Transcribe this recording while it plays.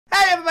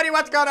everybody,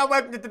 what's going on?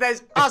 Welcome to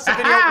today's awesome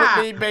video with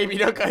me, Baby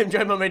Duck. I'm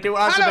joined by my two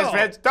awesome best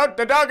friends, Duck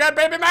the Dog and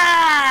Baby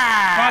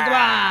Man!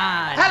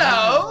 Bhagwan!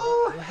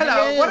 Hello!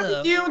 What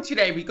are we doing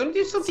today? We're going to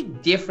do something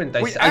different.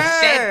 I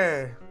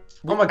said...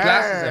 Oh, my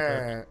glasses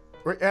are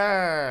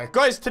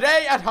guys,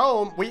 today at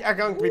home, we are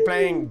going to be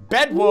playing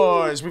Bed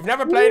Wars. We've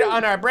never played it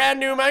on our brand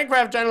new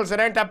Minecraft channels that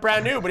aren't that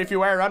brand new, but if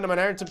you are on them and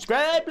aren't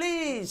subscribed,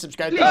 please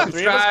subscribe to all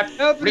three of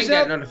us. Ring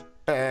that notification.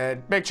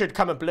 Make sure to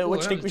comment below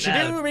what you think we should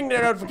do, ring the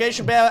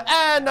notification bell,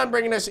 and I'm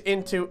bringing us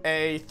into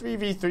a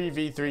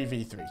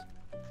 3v3v3v3.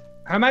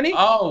 How many?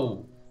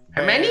 Oh,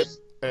 how many?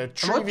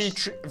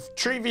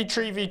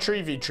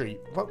 3v3v3v3.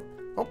 Well,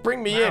 don't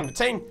bring me in. It's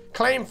saying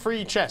claim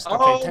free chest. Okay,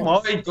 oh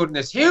my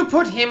goodness, who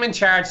put him in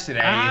charge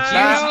today?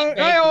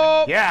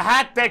 You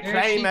had to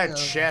claim a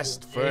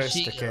chest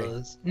first,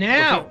 okay?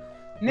 Now,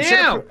 we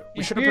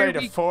should have played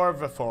a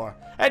 4v4.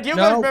 Hey, do you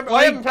guys remember?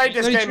 I haven't played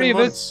this game in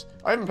months.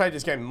 I haven't played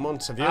this game in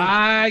months, have you?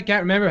 I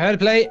can't remember how to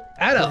play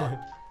at all.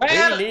 We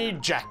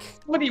need Jack.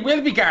 Somebody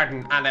will be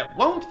guarding, and it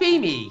won't be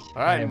me.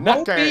 I'm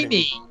not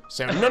guarding.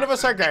 So none of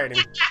us are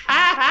guarding.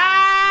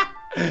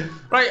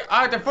 Right,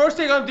 the first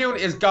thing I'm doing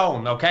is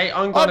going, okay?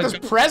 There's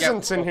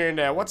presents in here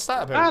now. What's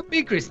that about?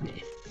 Happy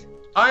Christmas.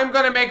 I'm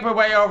gonna make my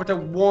way over to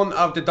one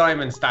of the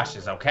diamond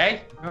stashes,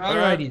 okay?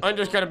 Alrighty. I'm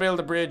just gonna build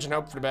a bridge and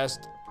hope for the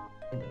best.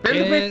 Build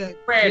a bridge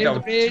where, though?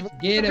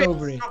 Get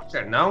over it.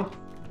 No?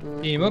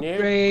 Game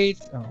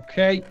upgrades.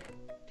 Okay.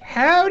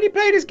 How do you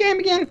play this game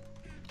again?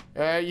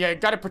 You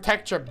gotta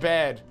protect your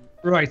bed.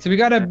 Right, so we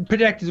gotta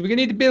protect it. So we're gonna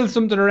need to build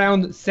something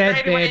around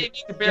said bed.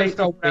 Let's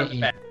have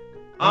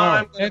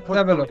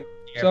a look.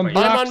 Some I'm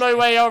on my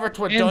way over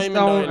to a diamond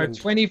island. Or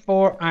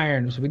 24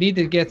 iron. So we need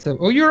to get some.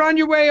 Oh, you're on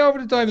your way over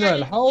to diamond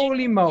island.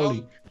 Holy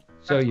moly.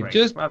 So you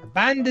just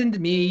abandoned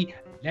me,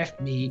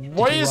 left me.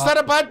 Why is that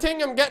a bad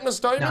thing? I'm getting us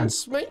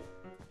diamonds, mate.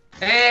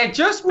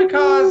 Just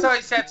because I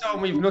said so,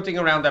 we've nothing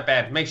around the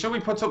bed. Make sure we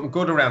put something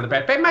good around the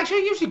bed. But make sure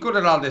you're usually good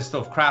at all this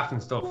stuff,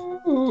 crafting stuff.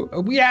 Ooh,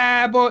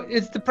 yeah, but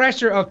it's the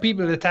pressure of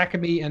people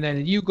attacking me and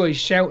then you guys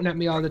shouting at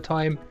me all the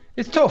time.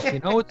 It's tough, you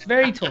know. It's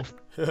very tough.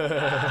 He's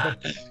gonna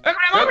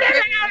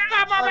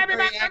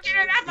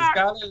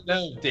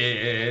love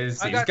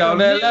this. He's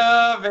gonna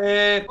love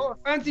it. Oh,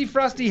 fancy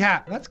frosty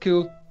hat. That's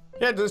cool.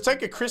 Yeah, there's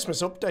like a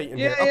Christmas update in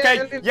here.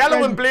 Okay,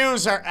 yellow and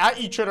blues are at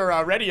each other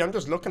already. I'm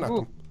just looking at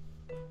them.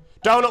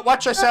 Donut,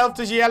 watch yourself.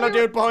 There's a yellow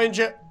dude behind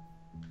you.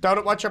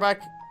 Donut, watch your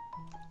back.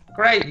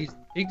 Great.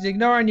 He's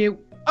ignoring you.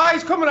 Oh,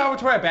 he's coming over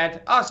to our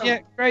bed. Awesome. Yeah,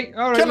 great.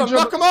 All right. Kill him,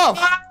 knock him off.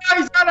 Oh,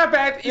 he's on our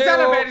bed. He's on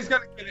our bed. He's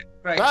gonna kill it.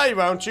 Great. No, he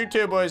won't. You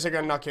two boys are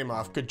gonna knock him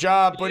off. Good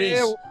job, buddies.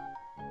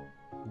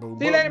 Boom,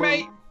 see you later,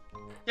 mate.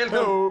 Kill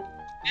him.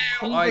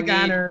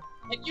 Can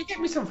you get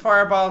me some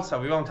fireballs so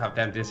we won't have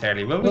them this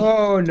early, will we?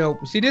 Oh, no.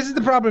 See, this is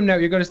the problem now.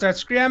 You're going to start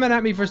screaming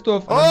at me for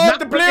stuff. Oh,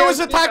 the blue is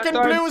attacking.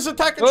 Blue is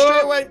attacking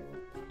straight away.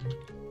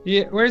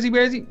 Yeah, where is he?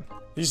 Where is he?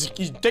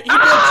 He built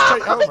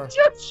straight over. I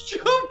just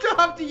jumped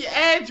off the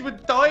edge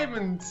with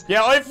diamonds.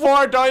 Yeah, I have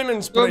 4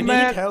 diamonds, but I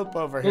need help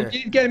over here. You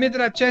need to get him into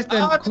that chest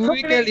then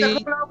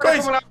quickly.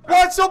 Guys,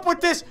 what's up with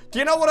this? Do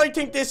you know what I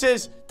think this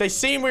is? They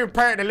seen we were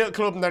part of the little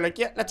club and they're like,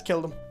 yeah, let's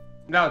kill them.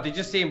 No, they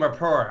just seen we're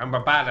poor and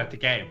we're bad at the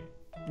game.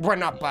 We're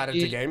not bad at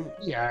the game.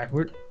 Yeah,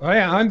 oh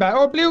yeah, I'm bad.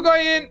 Oh, blue guy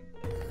in.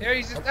 There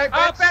he's just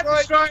bad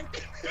destroyed.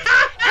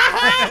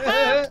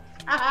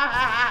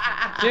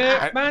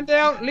 Yeah, man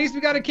down. At least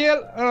we got a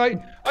kill. All right,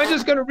 I'm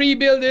just gonna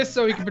rebuild this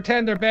so we can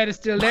pretend our bed is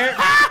still there.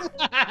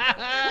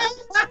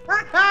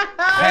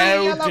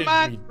 Hey, yellow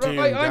man.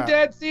 Right, I'm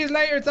dead. See you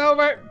later. It's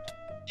over.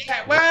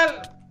 Yeah,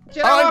 well,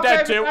 you know I'm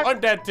dead too. I'm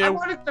dead too. I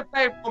wanted to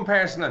play one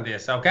person on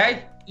this,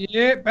 okay?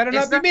 Yeah, better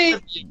not be me.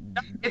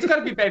 It's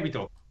gonna be Baby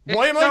Duck.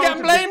 Why am I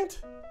getting blamed?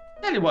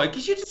 Tell you why,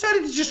 because you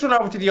decided to just run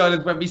over to the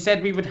island when we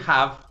said we would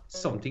have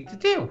something to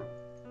do.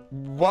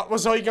 What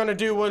was I gonna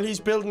do while he's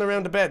building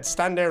around the bed?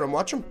 Stand there and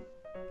watch him?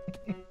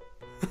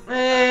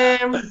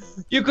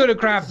 You could have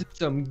crafted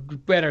some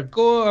better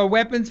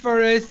weapons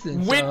for us.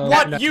 And with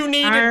what you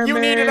needed? Armor. You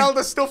needed all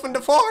the stuff in the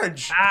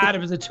forge. There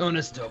was a ton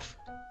of stuff.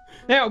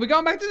 Now, are we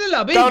going back to the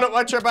lobby? Donut,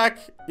 watch your back.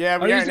 Yeah,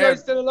 we are you guys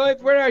still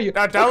alive? Where are you?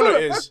 No,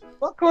 Donut is.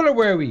 What color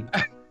were we?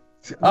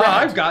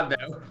 I've got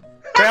now.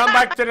 Down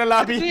back to the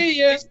lobby. See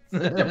ya.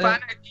 The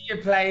bad idea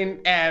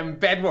playing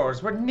Bed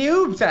Wars. We're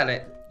noobs at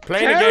it.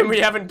 Playing a game we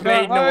haven't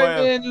played in a while.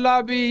 I'm in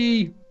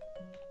lobby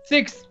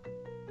 6.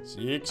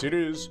 6 it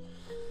is.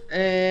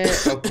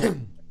 Okay.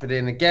 Put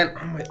in again.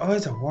 Oh, my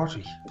eyes are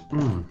watery.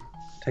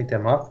 Take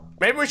them off.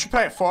 Maybe we should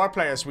play it 4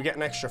 players. We get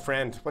an extra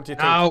friend. What do you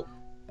think? No.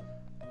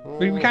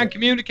 We can't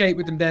communicate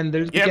with them then.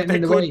 They're yeah, they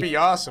could be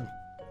awesome.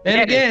 Then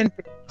again.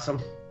 Awesome.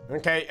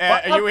 Okay,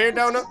 are you here,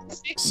 Donut?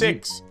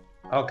 6.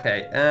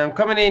 Okay,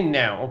 coming in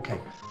now. Okay.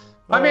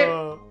 I'm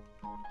in.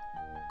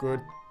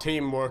 Good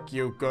teamwork,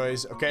 you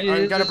guys. Okay,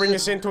 I'm gonna bring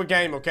us into a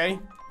game, okay?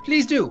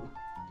 Please do.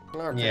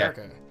 Okay,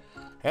 okay.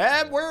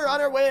 And we're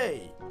on our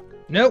way.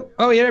 Nope.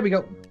 Oh, yeah, there we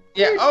go.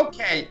 Yeah,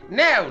 okay.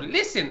 Now,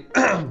 listen.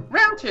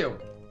 Round 2.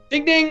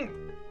 Ding, ding.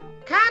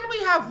 Can we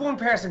have one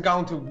person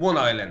going to one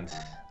island?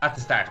 at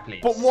the start,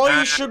 please. But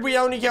why should we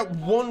only get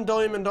 1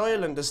 diamond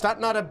island? Is that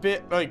not a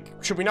bit like?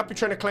 Should we not be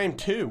trying to claim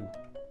 2?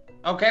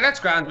 Okay, that's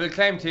grand. We'll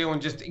claim 2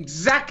 and just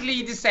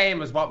exactly the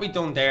same as what we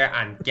done there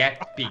and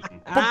get beaten.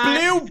 But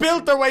blue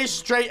built their way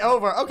straight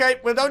over.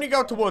 Okay, we'll only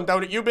go to 1,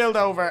 don't it? You build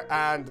over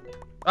and...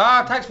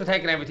 Oh, thanks for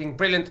taking everything.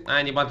 Brilliant.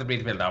 And you wanted me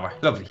to build over.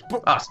 Lovely.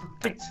 Awesome.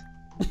 Thanks.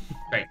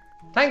 Great.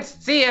 Thanks.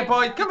 See ya,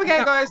 boy. Come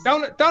again, guys.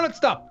 Donut,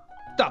 stop.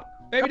 Stop.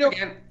 Baby Duck,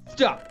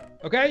 stop.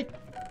 Okay?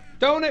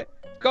 Donut,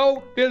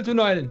 go build an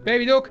island.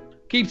 Baby Duck,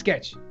 keep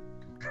sketch.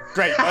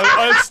 Great.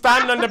 I'll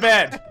stand on the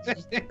bed.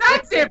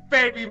 That's it,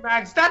 baby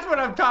Max. That's what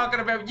I'm talking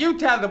about. You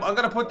tell them. I'm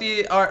going to put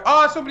the iron.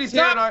 Oh, somebody's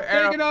here.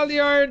 Taking all the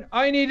iron.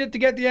 I need it to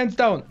get the end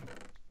stone.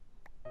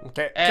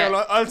 Okay,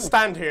 cool. I'll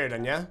stand here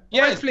then, yeah?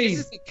 Yes,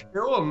 please. This is a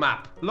cool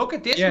map. Look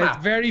at this map. Yeah,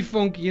 it's very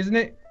funky, isn't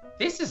it?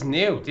 This is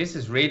new. This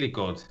is really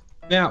good.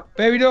 Now,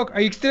 Baby Duck,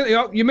 are you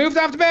still... You moved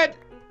off the bed?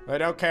 I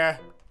don't care.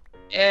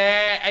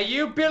 Are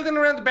you building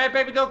arout the bed,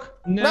 Baby Duck?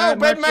 No,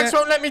 Baby Max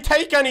won't let me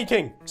take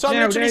anything. So I'm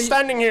literally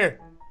standing here.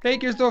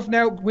 Take your stuff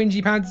now,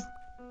 whingy pants.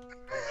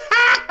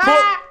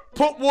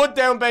 Put wood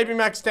down, Baby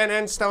Max, then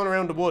end stone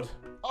around the wood.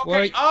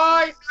 Okay,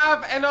 I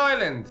have an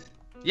island.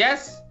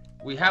 Yes,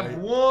 we have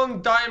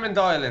 1 diamond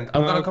island.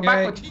 I'm gonna come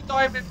back with 2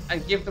 diamonds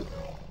and give them...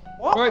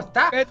 What was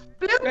that?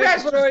 Blue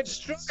chest was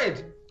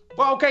destroyed.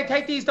 Well, okay,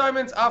 take these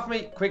diamonds off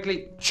me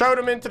quickly. Show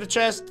them into the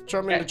chest.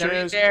 Throw them in the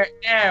chest. There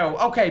now.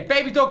 Okay,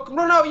 Baby Duck,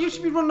 run out. You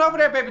should be running over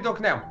there, Baby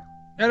Duck, now.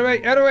 Out of the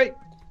way, out of the way.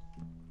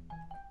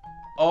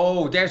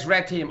 Oh, there's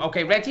red team.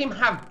 Okay, red team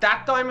have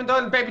that diamond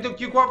island. Baby Duck,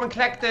 you go over and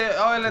collect the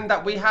island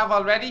that we have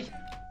already.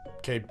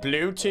 Okay,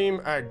 blue team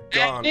are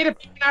gone. Need a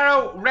big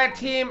arrow. Red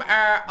team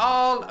are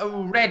all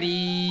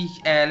ready.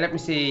 Let me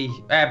see.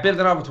 Build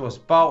it over to us.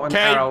 Bow and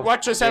arrow. Okay,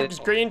 watch yourself, because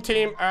green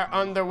team are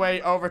on their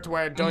way over to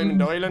our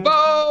diamond island.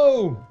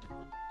 Bow!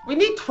 We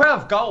need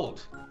 12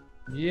 gold.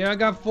 Yeah, I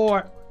got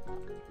 4.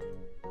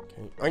 Okay,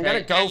 I'm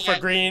gonna go for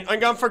green. I'm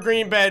going for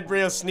green bed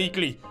real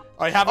sneakily.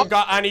 I haven't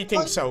got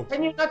anything, so.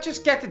 Can you not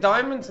just get the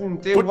diamonds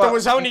and do But there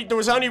was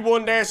only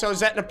 1 there, so I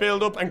was letting it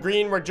build up, and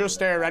green were just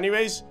there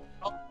anyways.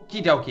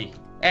 Okie dokie.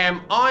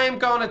 I'm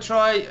gonna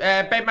try.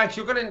 Babe Max,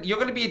 you're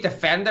gonna be a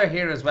defender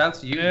here as well,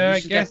 so you. I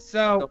guess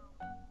so.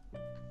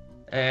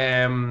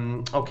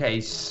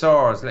 Okay,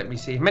 swords. Let me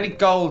see. How many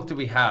gold do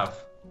we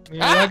have?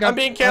 Yeah, I'm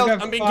being killed.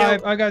 I'm being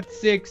killed. I got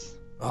 6.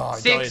 Oh,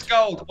 6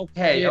 gold.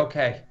 Okay,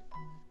 okay.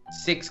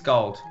 6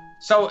 gold.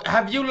 So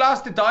have you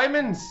lost the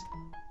diamonds?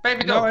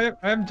 Baby Duck. No,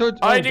 I haven't touched.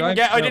 I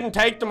didn't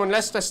take them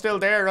unless they're still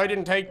there. I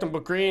didn't take them,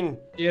 but green.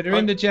 Yeah, they're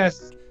in the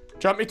chest. Do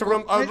you want me to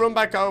run? I'll run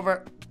back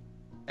over.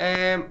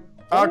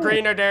 Oh,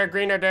 green are there.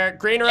 Green are there.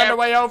 Green are on the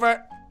way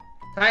over.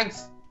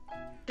 Thanks.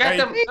 Get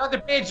them. On the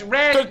bridge.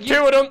 Red. There's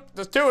 2 of them.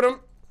 There's 2 of them.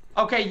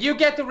 Okay, you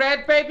get the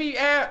red, baby.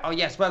 Oh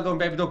yes, well done,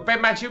 Baby Duck.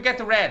 Baby Max, you get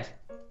the red.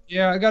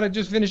 Yeah, I gotta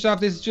just finish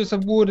off this. Just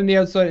some wood on the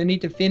outside. I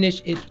need to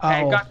finish it off.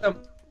 Okay, got them.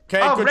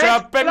 Okay, good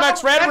job. Baby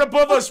Max, red are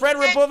above us. Red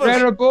are above us.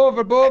 Red are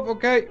above.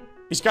 Okay.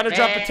 He's gonna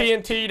drop a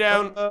TNT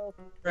down.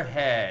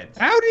 Overhead.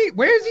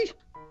 Where is he?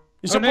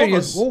 He's above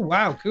us. Oh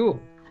wow, cool.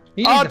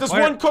 Oh, there's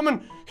one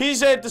coming.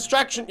 He's a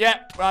distraction. Yeah.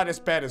 Wow, this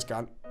bed is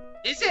gone.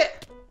 Is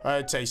it?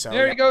 I'd say so.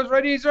 There he goes.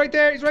 Right, he's right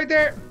there. He's right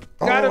there.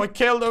 Got him. I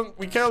killed him.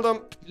 We killed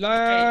him.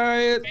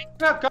 It's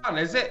not gone,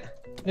 is it?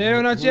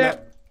 No, not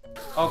yet.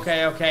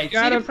 Okay, okay.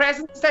 See the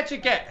presents that you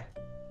get?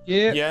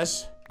 Yeah.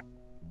 Yes.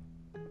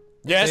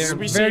 Yes,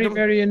 we see very, them.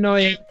 very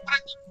annoying.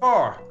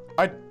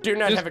 I do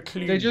not have a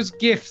clue. They're just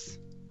gifts.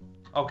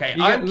 Okay,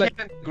 I'm killing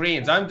the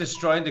greens. I'm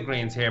destroying the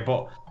greens here,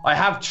 but I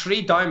have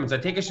 3 diamonds. I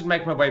think I should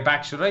make my way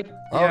back, should I?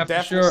 Oh, yeah,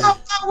 definitely. Sure.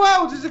 Oh,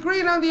 wow, there's a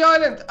green on the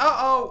island.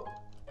 Uh-oh.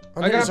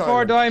 I got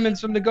 4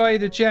 diamonds from the guy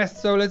in the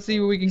chest, so let's see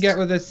what we can get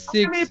with a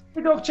 6.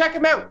 Check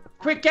him out.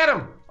 Quick, get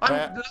him.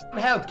 I'm low on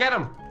health. Get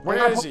him.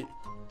 Where is he?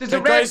 There's a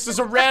red. Guys, there's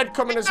a red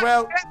coming as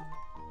well.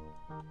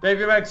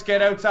 Baby Max,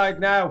 get outside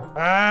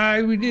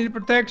now. We need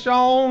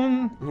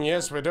protection.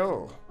 Yes, we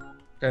do.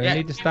 Okay, I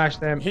need to stash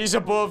them. He's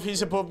above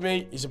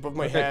me. He's above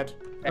my head.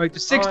 Right,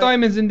 there's 6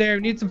 diamonds in there.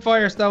 We need some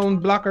firestone,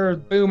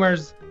 blockers,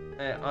 boomers.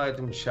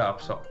 Item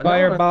shop. So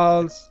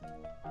fireballs.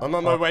 I'm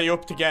on my way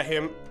up to get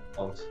him.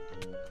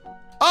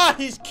 Ah,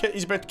 he's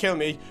about to kill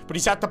me, but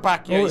he's at the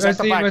back. Yeah, he's at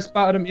the back. I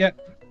spotted him. Yeah.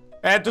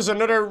 There's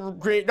another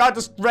green. No,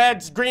 there's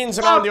reds, greens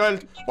around the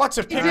island. What's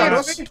a pick on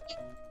us?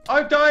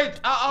 I died.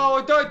 Uh-oh,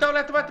 I died. Don't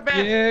let them at the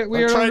bed. Yeah,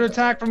 we are under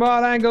attack from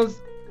all angles.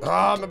 Oh,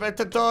 I'm about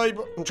to die,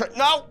 but I'm trying.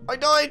 No, I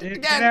died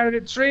again. Get out of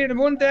it. 3 and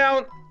 1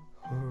 down.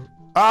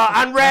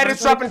 And red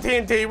is dropping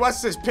TNT.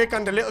 What's this pick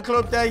on the little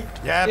club day?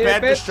 Yeah,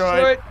 bed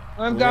destroyed.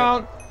 I'm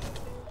gone.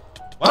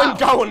 Wow. I'm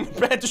going.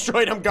 Bed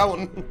destroyed. I'm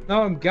going.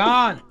 No, I'm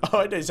gone.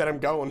 Oh, they said I'm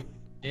going.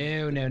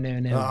 No.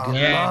 Oh,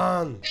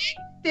 man.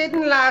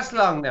 Didn't last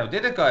long now,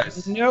 did it,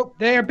 guys? Nope,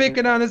 they are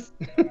picking on us.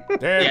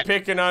 They're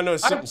picking on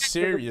us. Something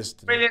serious.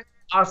 Brilliant.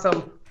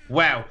 Awesome.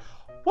 Wow.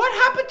 What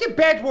happened to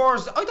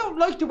BEDWARS? I don't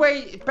like the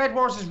way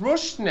BEDWARS is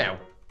rushed now.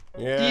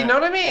 Yeah. Do you know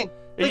what I mean?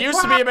 It used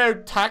to be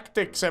about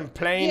tactics and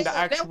playing the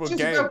actual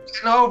game. About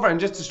getting over and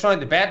just destroying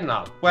the bed and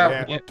all. Well,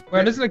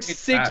 well, there's like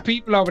 6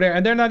 people over there,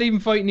 and they're not even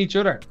fighting each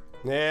other.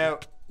 Yeah.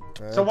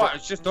 So what?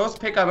 It's just us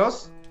pick on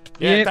us?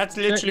 Yeah, that's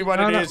literally what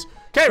it is.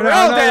 Okay, we're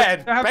all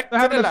dead. Back to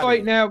having the a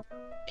fight now.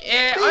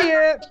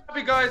 Yeah,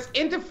 I'm guys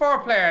into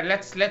 4-player.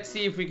 Let's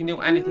see if we can do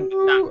anything with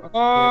that.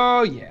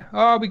 Oh yeah.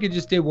 Oh, we could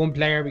just do 1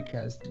 player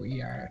because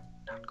we are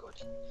not good.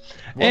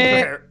 1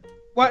 player.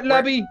 What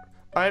lobby?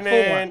 I'm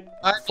in.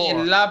 I'm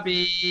in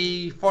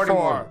lobby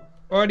 44.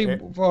 44. I'm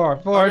in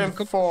 4.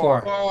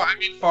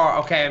 I'm in 4.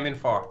 Okay, I'm in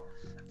 4.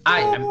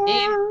 I am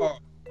in 4.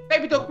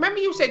 Baby Duck, remember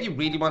you said you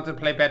really wanted to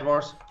play Bed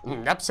Wars?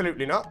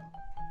 Absolutely not.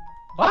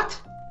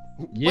 What?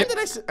 When did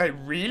I say I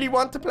really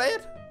want to play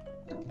it?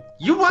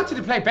 You wanted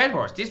to play Bed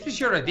Wars. This was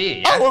your idea,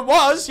 yeah? Oh, it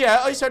was,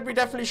 yeah. I said we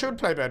definitely should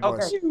play Bed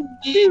Wars. Okay.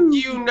 Did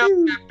you know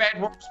that Bed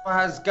Wars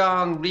has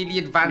gone really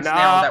advanced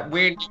now that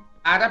we're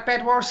at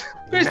Bed Wars?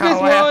 Christmas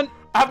one.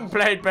 I haven't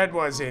played Bed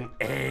Wars in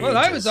ages. Well,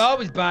 I was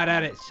always bad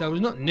at it, so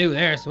there's nothing new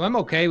there, so I'm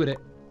okay with it.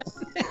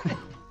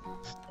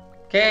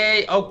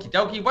 Okay, okie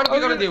dokie. What are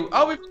we gonna do?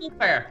 Oh, we've got a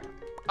player.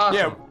 Awesome.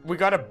 Yeah, we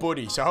got a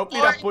buddy, so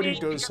hopefully that buddy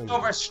does something.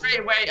 Over straight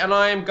away, and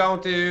I'm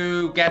going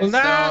to get some.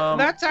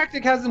 That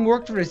tactic hasn't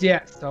worked for us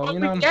yet, so you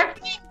know. We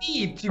definitely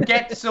need to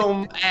get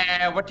some.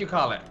 What do you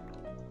call it?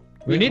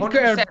 We need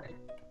to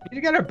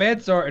get our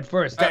bed sorted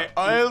first. Okay,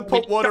 I'll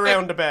put wood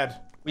around the bed.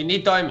 We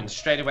need diamonds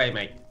straight away,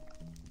 mate.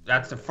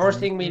 That's the first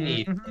thing we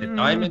need. The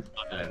diamond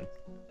island.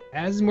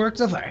 Hasn't worked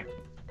so far.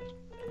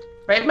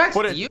 Right, Max,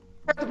 do you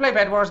have to play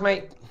Bed Wars,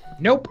 mate?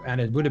 Nope, and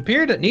it would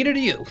appear that neither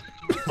do you.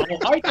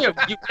 I do.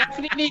 You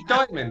definitely need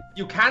diamonds.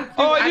 You can't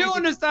do I do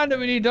understand that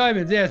we need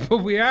diamonds, yes,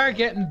 but we are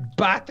getting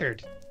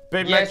battered.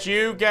 Big Max,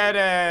 you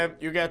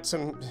get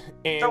some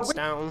ants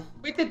down.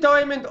 With the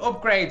diamond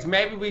upgrades,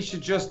 maybe we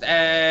should just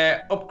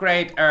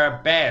upgrade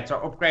our beds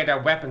or upgrade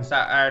our weapons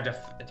that are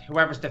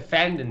whoever's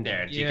defending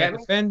there. Do you get me?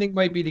 Defending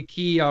might be the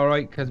key, all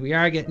right, because we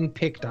are getting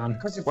picked on.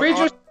 Because if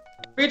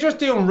we're just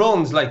doing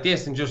runs like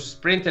this and just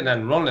sprinting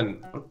and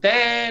running,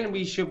 then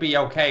we should be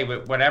okay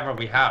with whatever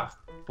we have.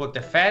 But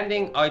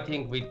defending, I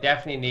think we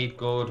definitely need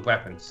good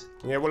weapons.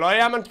 Yeah, well, I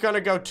am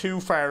gonna go too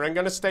far. I'm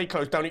gonna stay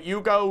close down.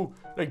 You go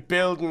like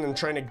building and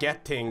trying to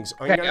get things.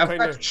 I'm okay, gonna I've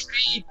got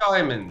 3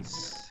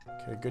 diamonds.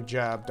 Okay, good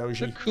job,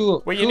 Doji.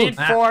 Cool. Well, you need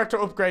 4 to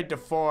upgrade the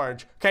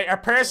forge. Okay, our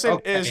person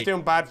is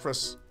doing bad for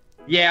us.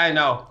 Yeah, I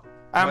know.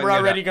 And we're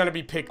already gonna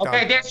be picked on.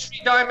 Okay, there's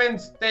 3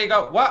 diamonds. There you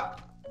go. What?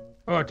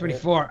 Oh,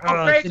 24.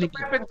 Upgrade your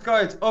weapons,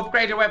 guys.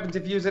 Upgrade your weapons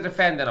if you use a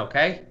defending,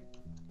 okay?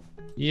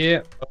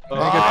 Yeah.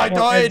 I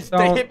died.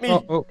 They hit me.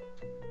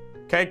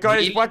 Okay,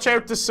 guys, watch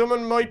out.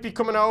 Someone might be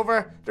coming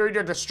over. They're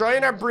either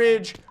destroying our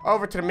bridge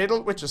over to the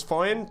middle, which is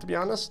fine, to be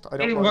honest. I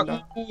don't mind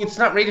that. It's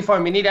not really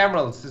fine. We need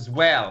emeralds as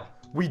well.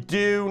 We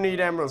do need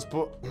emeralds,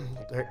 but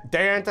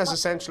they aren't as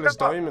essential as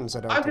diamonds,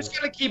 I don't think. I'm just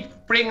going to keep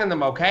bringing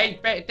them,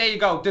 okay? There you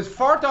go. There's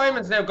 4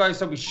 diamonds now, guys,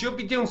 so we should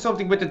be doing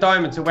something with the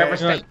diamonds, whoever's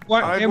staying.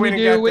 What can we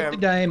do with the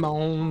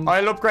diamonds?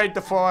 I'll upgrade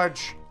the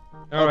forge.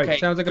 Alright,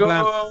 sounds like a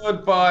plan.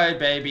 Goodbye,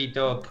 baby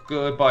duck.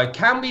 Goodbye.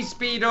 Can we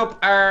speed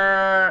up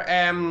our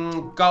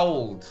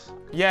gold?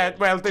 Yeah,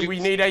 well,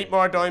 we need 8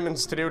 more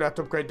diamonds to do that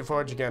to upgrade the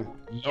forge again.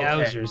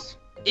 Yowzers.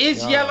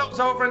 Is Yellow's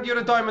over on the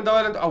other Diamond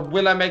Island, or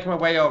will I make my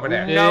way over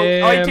there? No,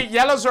 I think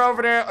Yellow's are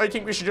over there. I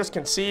think we should just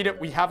concede it.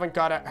 We haven't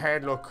got a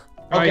hard look.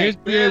 Okay.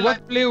 Blue.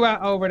 What's blue at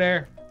over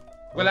there?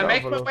 Will I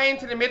make my way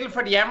into the middle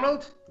for the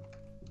emerald?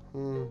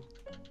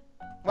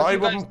 I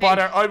wouldn't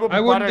bother. I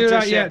wouldn't do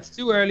that yet. It's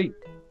too early.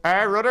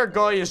 Our other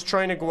guy is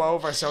trying to go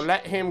over, so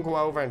let him go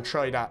over and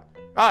try that.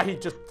 Ah, he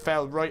just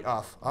fell right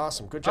off.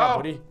 Awesome. Good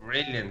job, buddy.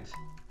 Brilliant.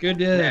 Good,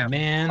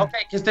 man. Okay,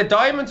 because the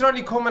diamonds are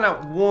only coming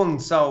at 1,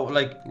 so,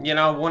 like, you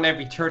know, 1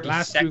 every 30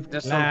 seconds or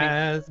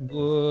something.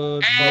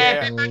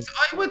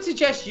 I would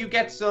suggest you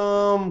get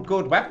some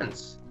good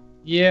weapons.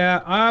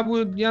 Yeah, I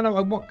would, you know,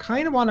 I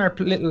kind of want our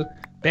little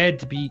bed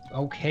to be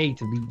okay,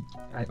 to be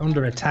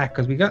under attack,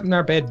 because we got in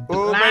our bed.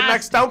 Oh,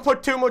 Max, don't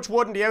put too much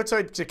wood on the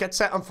outside, because it gets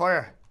set on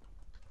fire.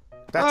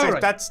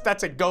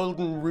 That's a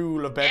golden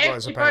rule of Bed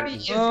Wars, apparently.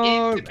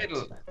 Everybody is in the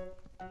middle.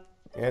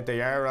 Yeah,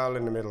 they are all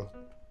in the middle.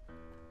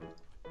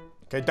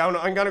 Okay,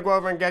 Donut, I'm gonna go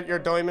over and get your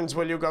diamonds.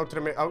 Will you go to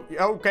the middle?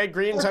 Oh, okay,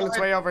 green's on its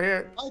way over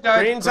here.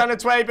 Green's on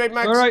its way, Big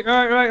Max. All right,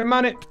 I'm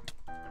on it.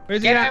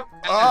 Where's he at?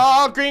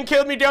 Oh, green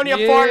killed me. Down, you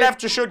have 4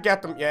 left. You should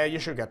get them. Yeah, you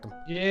should get them.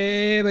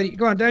 Yeah, buddy.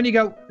 Go on, down you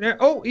go. There.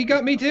 Oh, he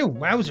got me too.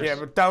 Wowzers. Yeah,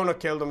 but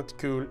Donut killed him. It's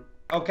cool.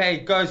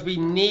 Okay, guys, we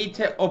need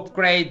to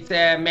upgrade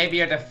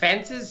maybe our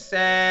defenses,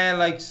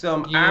 like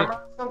some armor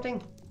or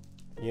something.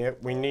 Yeah,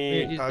 we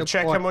need. I'll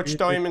check how much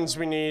diamonds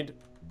we need.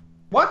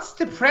 What's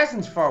the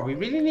presents for? We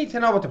really need to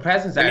know what the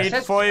presents are. We need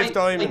 5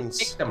 diamonds.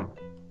 Pick them.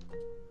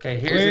 Okay,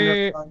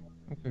 here's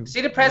another. See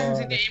the presents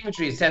in the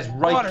inventory? It says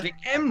right click.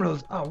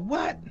 Emeralds. Oh,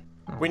 what?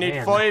 We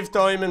need 5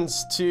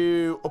 diamonds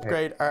to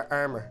upgrade our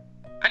armor.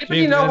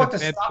 Anybody know what the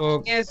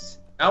stocking is?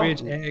 No.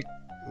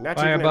 Not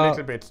even a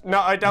little bit. No,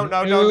 I don't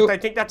know. No, I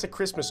think that's a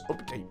Christmas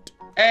update.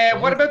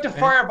 What about the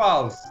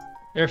fireballs?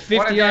 They're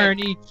 50 iron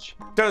each.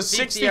 There's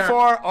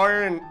 64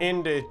 iron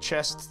in the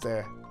chest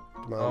there.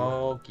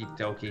 Okie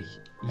dokie.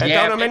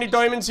 Yeah, how many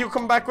diamonds you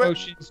come back with?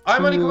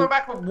 I'm only coming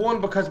back with 1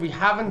 because we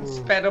haven't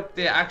sped up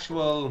the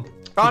actual...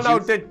 Oh no,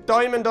 the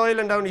Diamond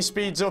Island only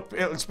speeds up.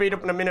 It'll speed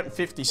up in 1 minute and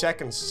 50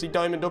 seconds. See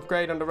Diamond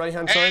upgrade on the right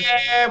hand side?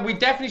 We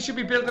definitely should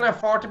be building our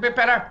fort a bit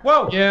better.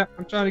 Whoa! Yeah,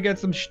 I'm trying to get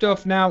some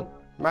stuff now.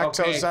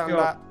 Maxo's on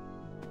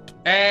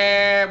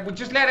that. We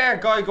just let our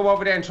guy go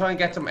over there and try and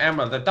get some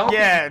emerald. I don't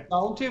think he's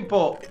going to,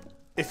 but...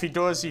 If he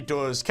does, he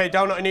does. Okay,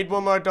 Donut, I need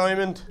 1 more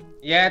diamond.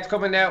 Yeah, it's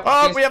coming now.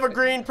 Oh, we have a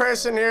green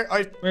person here.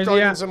 I've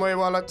diamonds in my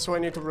wallet, so I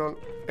need to run.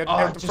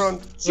 Out the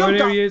front. Oh,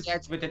 there he is.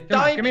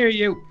 Come here,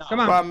 you. Come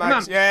on, Max. Come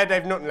on. Yeah,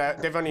 they've nothing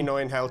left. They've only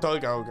 9 health. I'll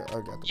go.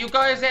 You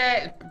guys,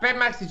 Ben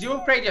Max, did you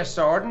upgrade your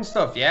sword and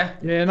stuff, yeah?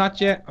 Yeah, not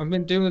yet. I've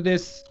been doing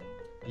this.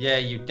 Yeah,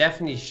 you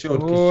definitely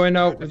should. Oh, I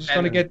know. I'm just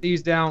going to get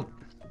these down.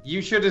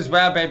 You should as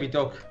well, baby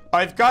duck.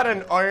 I've got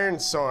an iron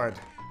sword.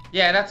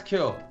 Yeah, that's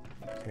cool.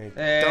 Okay.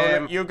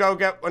 Donut, you go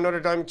get another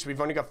diamond, because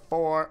we've only got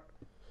 4.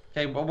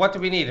 Okay, well, what do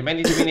we need? How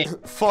many do we need?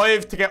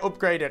 5 to get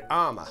upgraded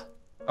armor.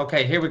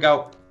 Okay, here we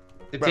go.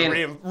 It's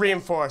in.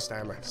 Reinforced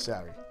armor,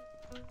 sorry.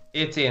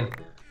 It's in.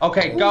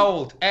 Okay,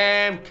 gold.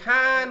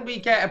 Can we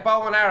get a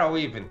bow and arrow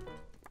even?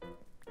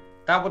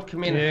 That would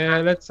come in. Yeah,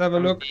 let's have a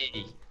look.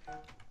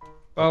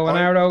 Bow and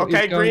arrow.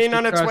 Okay, green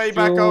on its way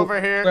back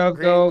over here. 12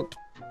 gold.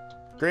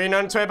 Green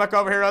on its way back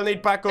over here. I'll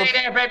need backup. Stay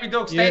there, baby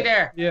duck. Stay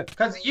there. Yeah.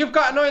 Because you've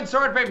got an iron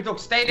sword, baby duck.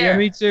 Stay there. Yeah,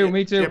 me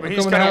too. Yeah, but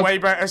he's got a way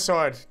better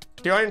sword.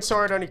 The iron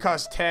sword only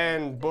costs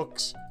 10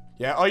 bucks.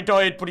 Yeah, I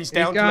died, but he's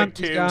down to like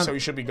 2, so he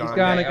should be gone. He's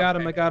gone. I got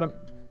him.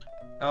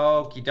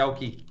 Okie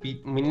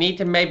dokie. We need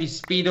to maybe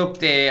speed up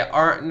the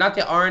not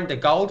the iron, the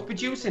gold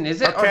producing,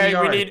 is it? Okay,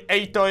 we need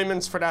 8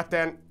 diamonds for that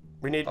then.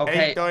 We need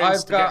 8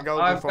 diamonds to get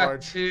golden forge. I've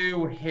got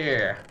 2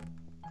 here.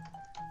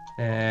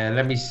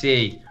 Let me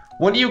see.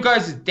 One of you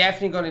guys is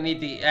definitely going to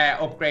need to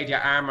upgrade your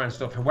armor and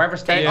stuff. Whoever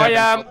stays. I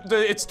am.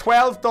 It's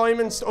 12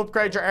 diamonds to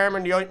upgrade your armor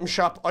in the item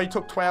shop. I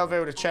took 12 out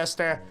of the chest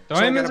there.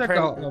 Diamonds or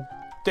gold?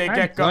 They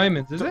get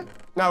diamonds, is it?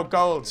 No,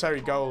 gold. Sorry,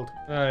 gold.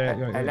 Oh,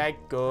 yeah. I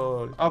like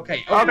gold.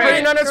 Okay. Oh,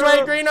 green on his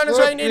way. Green on his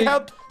way. Need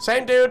help.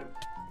 Same dude.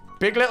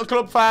 Big Little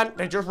Club fan.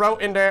 They just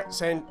wrote in there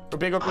saying a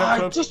big up Little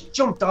Club. I just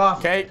jumped off.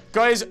 Okay,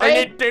 guys.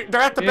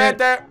 They're at the bed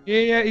there.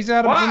 Yeah. He's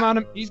at him. I'm on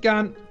him. He's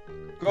gone.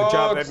 Good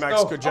job, Ed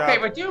Max. Good job. Okay,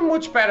 we're doing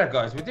much better,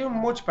 guys. We're doing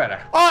much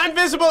better. Oh,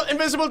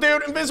 invisible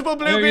dude. Invisible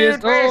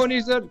Bluebeard. Oh, and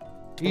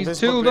he's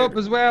tooled up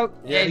as well.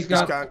 Yeah, he's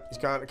gone. He's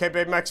gone. Okay,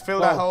 Baby Max,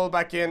 fill that hole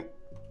back in.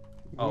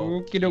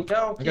 Okay. I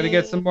gotta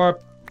get some more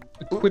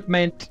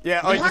equipment. Yeah,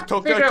 I just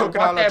took it all.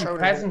 What them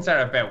presents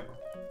are about.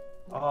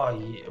 Oh,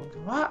 yeah.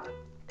 What?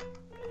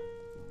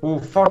 Ooh,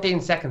 14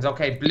 seconds.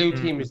 Okay, blue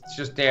team is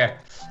just there.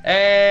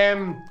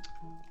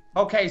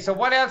 Okay, so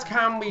what else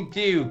can we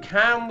do?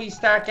 Can we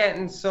start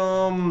getting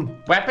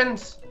some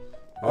weapons?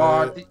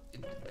 Or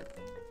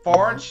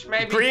forge,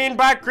 maybe? Green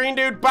back, green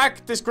dude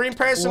back. This green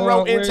person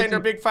wrote in saying they're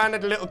a big fan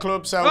of the Little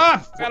Club, so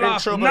fell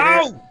off.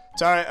 No!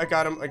 It's alright, I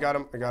got him.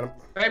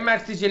 Hey,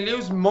 Max, did you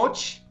lose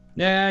much?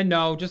 Yeah,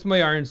 no, just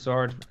my iron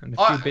sword and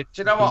a few bits.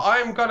 Do you know what?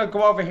 I'm gonna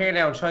go over here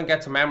now and try and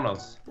get some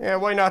emeralds. Yeah,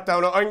 why not,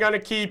 Donut? I'm gonna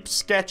keep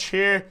Sketch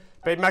here.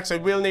 Babe Max, I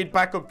will need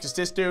backup because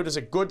this dude is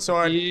a good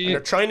sword and they're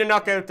trying to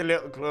knock out the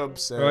Little Club,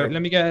 so... Right, let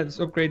me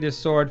upgrade this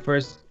sword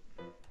first.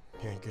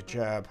 Yeah, good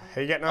job. How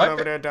you getting on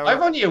over there, Donut?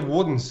 I've only a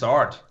wooden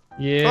sword.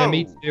 Yeah,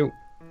 me too.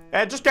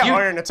 Just get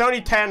iron. It's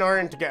only 10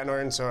 iron to get an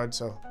iron sword,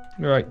 so...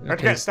 Right, okay. Or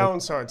to get stone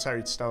sword.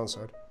 Sorry, it's stone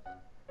sword.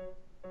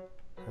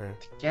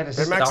 Get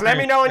a Max, let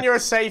me know when you're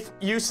safe.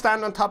 You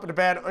stand on top of the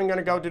bed. I'm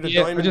gonna go do the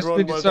diamond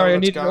run. Sorry, I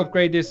need to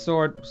upgrade this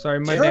sword. Sorry,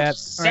 my bad.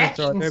 Iron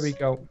sword. There we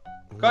go.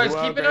 Guys,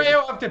 keep an eye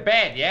out of the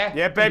bed, yeah?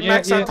 Yeah, Babe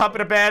Max on top of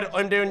the bed.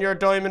 I'm doing your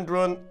diamond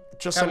run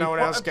just so no one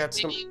else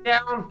gets them.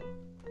 Down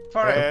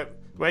for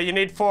well, you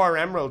need 4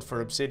 emerald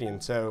for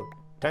obsidian, so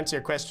to answer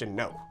your question,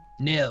 no.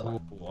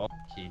 No.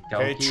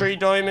 Okay, 3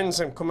 diamonds.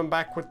 I'm coming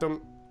back with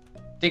them.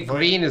 The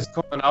green is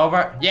coming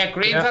over. Yeah,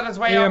 green's on his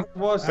way up.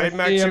 Babe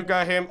Max, you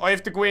got him. I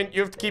have to go in.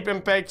 You have to keep him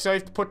back, so I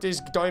have to put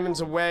these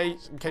diamonds away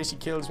in case he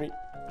kills me.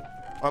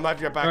 I'm at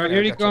your back. Alright,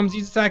 here he comes.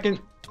 He's a second.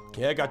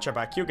 Yeah, I got your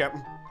back. You get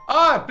him.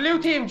 Oh, blue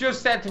team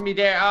just said to me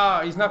there, oh,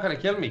 he's not going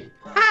to kill me.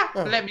 Ha!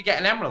 Let me get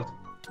an emerald.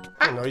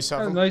 Nice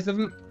of him. Nice of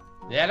him.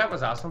 Yeah, that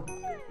was awesome.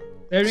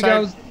 There he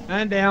goes.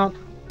 And down.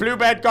 Blue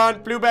bed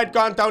gone. Blue bed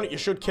gone. Down it. You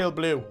should kill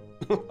blue.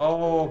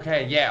 Oh,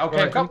 okay. Yeah,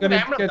 okay. Right, I'm going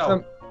to get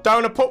some...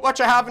 Down and put what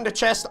you have in the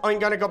chest. I'm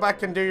going to go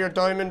back and do your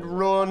diamond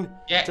run.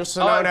 Yeah. Just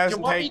so no one else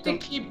can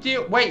take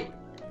them. Wait.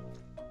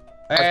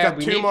 I've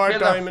got 2 more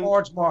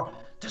diamonds.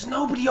 There's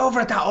nobody over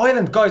at that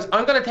island, guys.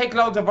 I'm gonna take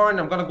loads of iron.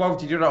 I'm gonna go over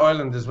to the other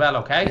island as well,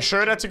 okay? You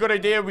sure that's a good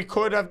idea? We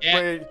could have...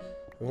 Yeah.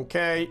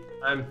 Okay.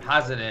 I'm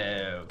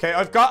positive. Okay,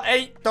 I've got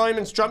 8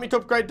 diamonds. Do you want me to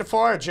upgrade the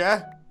forge,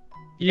 yeah?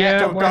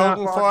 Yeah,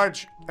 golden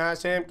forge.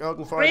 Same,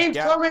 golden forge. Green's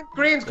coming.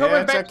 Green's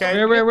coming back.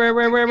 Okay.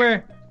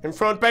 Where? In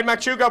front. Babe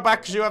Max, you go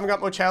back because you haven't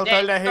got much health. Yeah,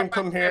 I'll let him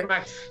come here.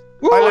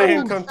 I'll let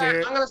him come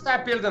here. I'm gonna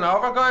start building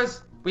over,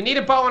 guys. We need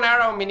a bow and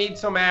arrow and we need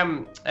some,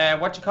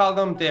 what you call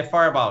them? The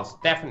fireballs.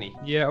 Definitely.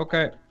 Yeah,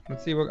 okay.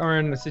 Let's see what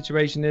iron the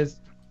situation is.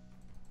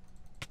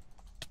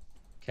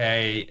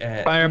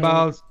 Okay.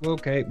 Fireballs.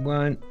 Okay,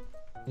 one.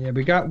 Yeah,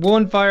 we got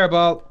one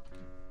fireball.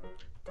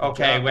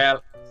 Okay,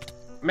 well,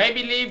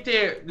 maybe leave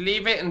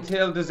it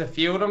until there's a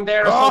few of them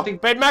there or Oh, something.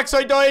 Bed Max,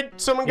 I died.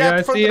 Someone get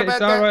in front see of it. the bed It's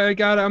there. alright, I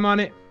got it. I'm on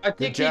it. I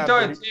think Good he job,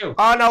 died buddy. too.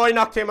 Oh no, I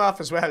knocked him off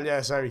as well.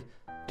 Yeah, sorry.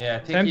 Yeah, I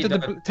think he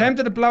died.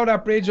 Tempted to blow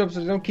that bridge up so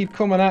they don't keep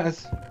coming at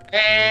us.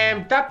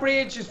 That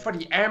bridge is for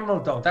the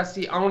emerald though. That's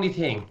the only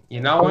thing,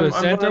 you know. Oh, the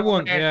center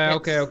one. Yeah,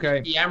 It's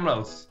okay. The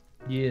emeralds.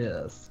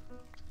 Yes.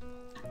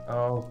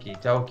 Okie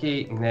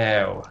dokie.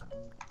 Now.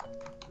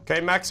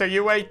 Okay, Max, are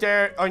you right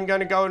there? I'm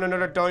gonna go on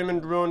another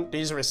diamond run.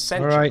 These are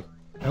essential. Alright.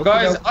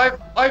 Guys,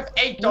 I've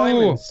 8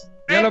 diamonds.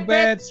 Yellow Red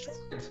beds.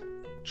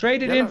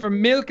 Traded Yellow. in for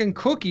milk and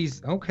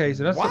cookies. Okay,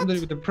 so that's What? something to do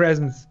with the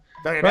presents.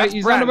 Okay, Right, that's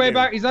he's on the brand way new.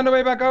 back. He's on the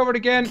way back over it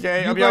again.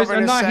 Okay, you I'll be guys over are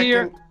in a not second.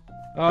 here.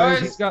 Oh, Guys.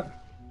 he's got.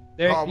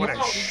 There, Oh, what a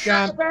he's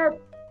gone.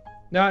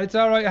 No, it's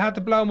alright. I had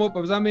to blow him up. I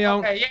was on my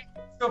own. Okay, yeah.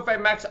 Stuff,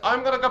 Max.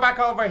 I'm gonna go back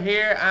over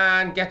here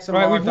and get some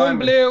Right, more we've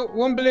diamonds.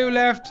 one blue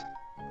left.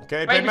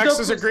 Okay, Maybe Bed Max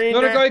is a Douglas. green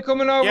Another there. guy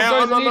coming over. Yeah,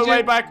 guys, I'm on I my need way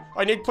you. back.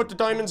 I need to put the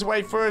diamonds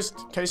away first,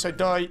 in case I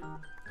die.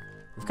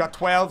 We've got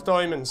 12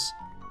 diamonds.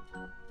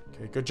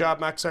 Okay, good job,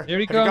 Maxer. Here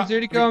he comes. Here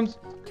he comes.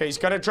 Okay, he's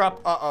gonna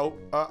drop.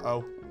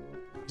 Uh-oh.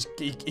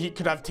 He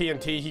could have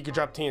TNT. He could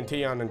drop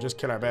TNT on and just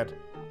kill our bed.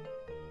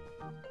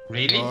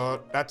 Really?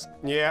 That's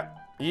yeah,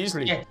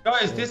 easily. Yeah,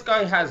 guys. This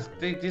guy has.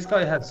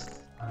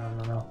 I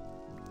don't know.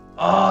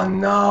 Oh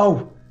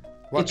no!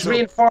 What's It's up?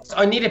 reinforced.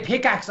 I need a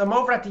pickaxe. I'm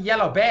over at the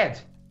yellow bed.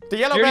 The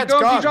yellow Here he bed's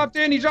comes. gone. He dropped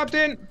in. He dropped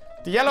in.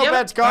 The yellow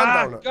bed's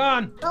gone, Donut.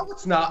 Gone. No,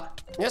 it's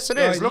not. Yes, it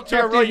Right, is. he Look to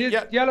your dropped in. right. His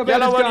Yeah, yellow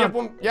bed is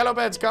gone. Yellow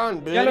bed's gone,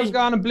 baby. Yellow's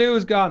gone and blue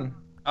is gone.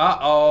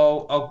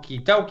 Uh-oh.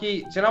 Okie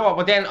dokie. Do you know what?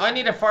 But then I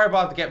need a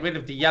fireball to get rid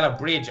of the yellow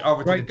bridge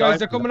over to Right, the guys,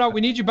 diamond. they're coming out.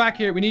 We need you back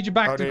here. We need you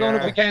back. Oh, They're they going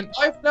up are. again.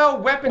 I've no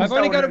weapons. I've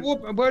only got though.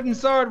 a wooden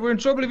sword. We're in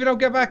trouble if you don't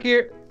get back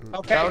here.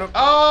 Okay. Down up.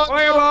 Oh,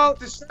 Fireball.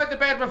 Destroy the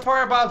bed with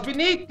fireballs.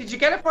 Did you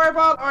get a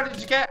fireball or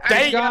did you get?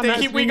 gone, that's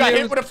We been got hit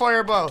used. with a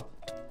fireball.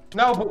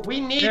 No, but we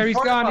need. There, he's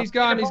gone, fireballs. he's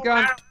gone, We need he's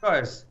gone.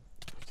 Guys.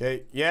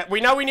 Okay, yeah,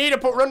 we know we need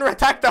it, but we're under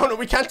attack, Donut.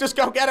 We can't just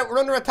go get it. We're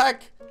under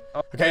attack.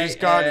 Okay, he's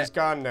gone. He's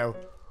gone now.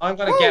 I'm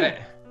gonna get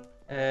it.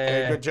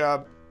 Okay, good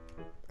job.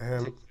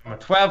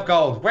 12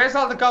 gold. Where's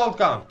all the gold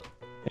gone?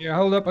 Here,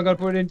 hold up. I gotta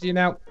put it into you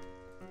now.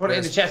 Put it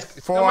in the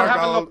chest. 4 Someone have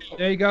a gold. look.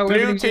 There you go. Blue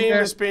everything's in team there.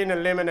 has been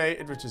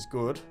eliminated, which is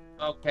good.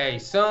 Okay,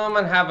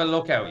 someone have a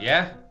look out,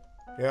 yeah?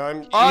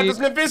 Yeah, Oh, there's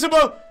an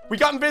invisible. We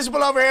got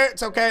invisible over here.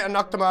 It's okay. I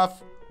knocked him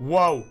off.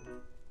 Whoa.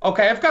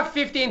 Okay, I've got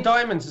 15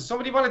 diamonds. Does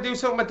somebody want to do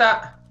something with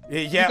that?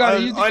 Yeah,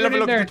 I'll have a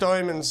look at the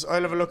diamonds.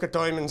 I'll have a look at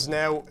diamonds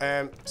now.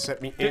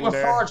 Set me in Do a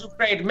there. forge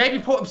upgrade. Maybe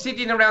put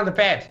obsidian around the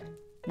bed.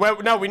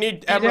 Well, no, we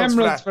need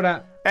emeralds, for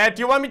that.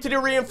 Do you want me to do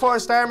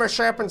reinforced armor,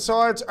 sharpened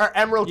swords, or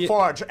emerald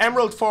forge?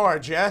 Emerald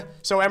forge, yeah?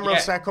 So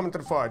emeralds start coming to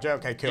the forge. Yeah,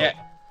 okay, cool. Yeah.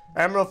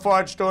 Emerald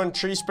forge done.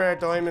 3 spare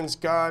diamonds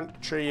gone.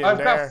 3 in I've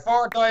there. got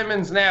 4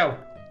 diamonds now.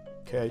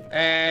 Okay.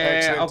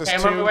 Okay,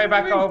 I'm on my way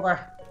back over.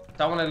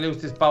 Don't want to lose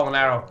this bow and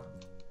arrow.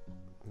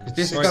 Because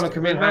this is going to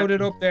come in handy.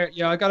 Loaded up there.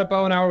 Yeah, I got a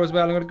bow and arrow as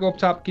well. I'm gonna go up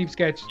top, keep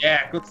sketch.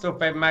 Yeah, good stuff,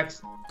 baby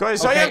Max.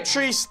 Guys, I have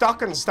 3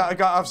 stockings that I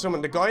got off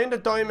someone. The guy in the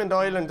Diamond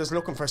Island is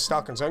looking for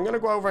stockings. I'm gonna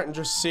go over it and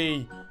just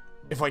see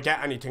if I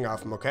get anything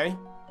off him, okay?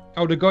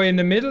 Oh, the guy in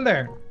the middle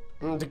there.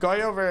 The guy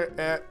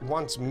over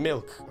wants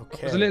milk. Okay.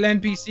 There's a little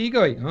NPC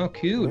guy. Oh,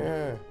 cool.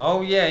 Yeah.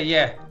 Oh,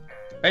 yeah.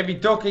 Baby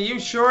Duck, are you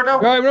sure though?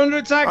 Right, we're under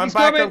attack. I'm He's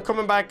back. coming. I'm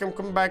coming back. I'm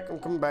coming back. I'm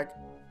coming back.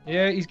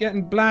 Yeah, he's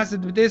getting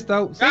blasted with this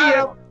though. See Got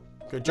ya. him.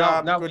 Good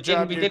job. No, good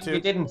job, we you didn't. two. We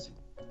didn't.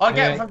 I'll get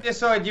Yeah. him from this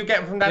side. You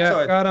get him from that Yeah,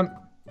 side. got him.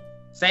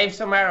 Save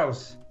some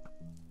arrows.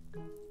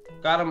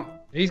 Got him.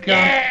 He's gone.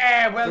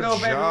 Yeah, well Good done,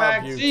 baby job,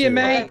 Max. you See you, two.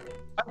 mate.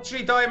 I have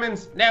 3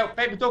 diamonds. Now,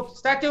 baby Duck,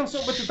 start doing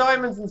something with the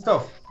diamonds and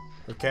stuff.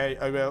 Okay,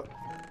 I will.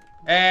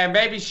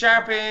 Maybe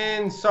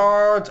sharpen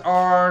swords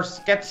or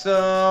get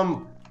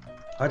some.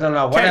 I don't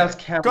know. What else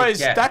can we Guys,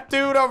 get? that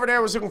dude over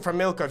there was looking for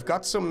milk. I've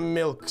got some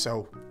milk,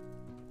 so.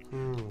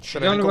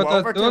 Should You I don't know go what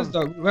over that to does him?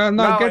 though. Well,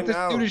 no, No, get I this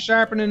know. do the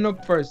sharpening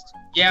up first.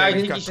 Yeah, I Okay,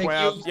 think got you should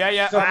 12. use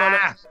Yeah, some I'm on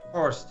it.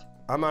 first.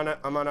 I'm on it.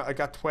 I'm on it. I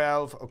got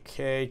 12.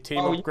 Okay, team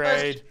Oh,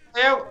 upgrade.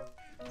 you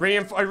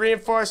guys, I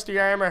reinforced the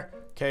armor.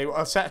 Okay, well,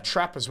 I'll set a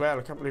trap as well.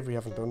 I can't believe we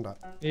haven't done that.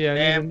 Yeah.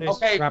 need a nice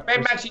okay, trap baby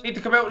first. Max, you need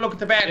to come out and look at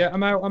the bed. Yeah,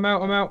 I'm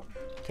out.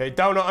 Okay,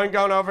 Donut, I'm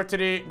going over to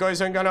the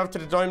guys. I'm going over to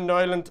the Diamond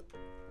Island.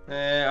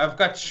 I've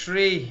got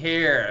 3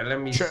 here.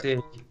 Let me Sure. see.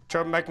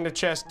 Throw them back in the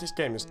chest. This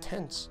game is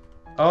tense.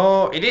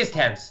 Oh, it is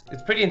tense.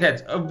 It's pretty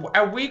intense.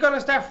 Are we gonna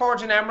start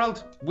forging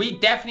emerald? We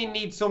definitely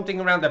need something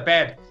around the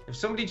bed. If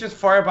somebody just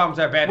firebombs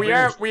our bed,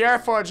 We are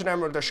forging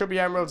emerald. There should be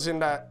emeralds in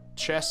that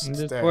chest In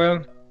this there.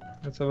 well,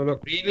 let's have a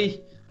look.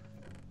 Really?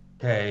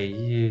 Okay,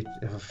 you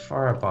have a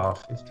fireball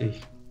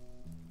 50.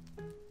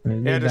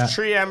 Yeah, there's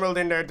 3 emerald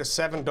in there. There's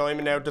 7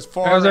 diamond now. There's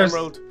 4 How's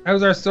emerald.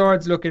 our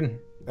swords looking?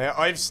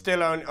 I've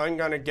still on. I'm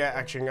gonna get.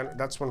 Actually,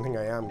 that's one thing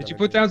I am. Did you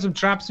put down some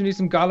traps? You need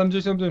some golems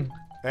or something?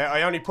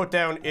 I only put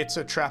down it's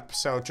a trap,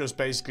 so just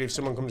basically if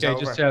someone comes Okay,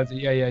 over, just tells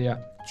you. Yeah.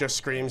 just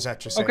screams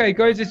at you. Saying, Okay,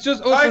 guys, it's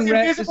just us Guys, and the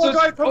red. It's invisible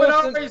guy coming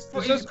over, it's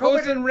he's just coming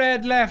us and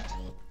red left.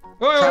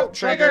 Oh,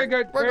 trigger.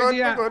 good. We're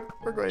good.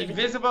 We're good.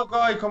 Invisible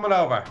guy coming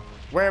over.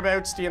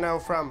 Whereabouts do you know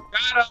from?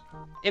 Got him.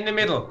 In the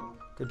middle.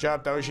 Good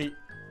job, Doji.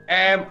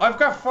 I've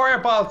got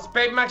fireballs.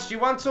 Babe Max, do you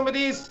want some of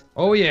these?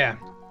 Oh yeah.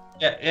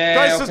 Yeah.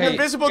 Guys, there's an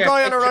invisible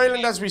guy on our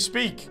island as we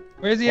speak.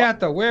 Where's he at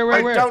though? Where?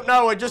 I don't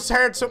know. I just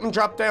heard something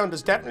drop down.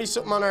 There's definitely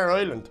something on our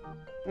island.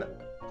 No.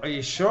 Are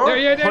you sure?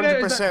 There.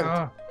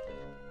 100%.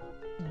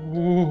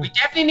 We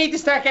definitely need to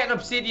start getting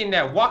obsidian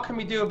now. What can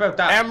we do about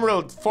that?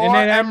 Emerald. 4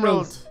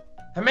 emeralds.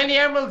 How many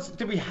emeralds?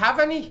 Do we have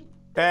any?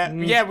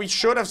 Yeah, we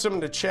should have some in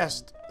the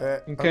chest.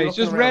 Okay, it's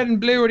just red and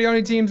blue are the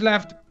only teams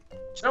left. Do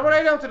you know what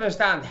I don't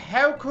understand?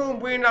 How come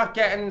we're not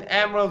getting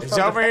emeralds? He's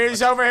over here.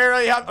 He's over here.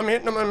 I'm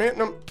hitting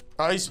him.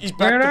 Oh, he's back.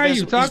 Where are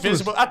you? He's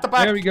visible at the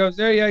back. There he goes.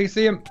 There, yeah, you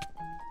see him.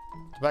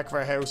 Back of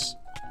our house.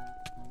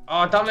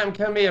 Oh, don't let him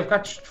kill me. I've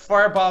got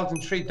fireballs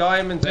and 3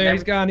 diamonds. There,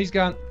 he's gone. He's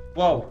gone.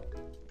 Whoa,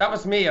 that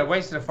was me. I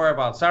wasted a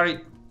fireball. Sorry.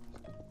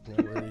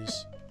 No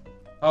worries.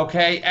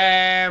 Okay.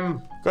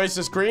 Guys,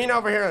 there's green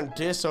over here on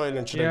this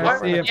island. Should I Yeah, go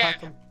for it?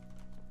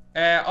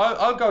 Yeah.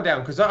 I'll go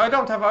down because I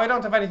don't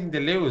have anything to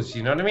lose.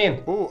 You know what I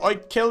mean? Oh, I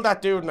killed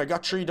that dude and I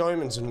got 3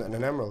 diamonds and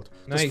an emerald.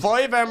 Nice. There's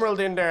 5 emerald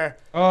in there.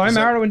 Oh, I'm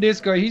arrowing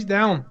this guy. He's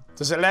down.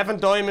 There's 11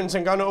 diamonds.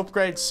 I'm gonna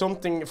upgrade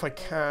something if I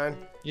can.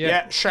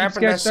 Yeah,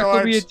 sharpen their their swords.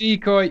 That could be a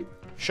decoy.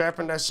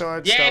 Sharpen their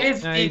swords. Yeah, it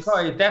is Nice. a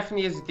decoy. It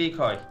definitely is a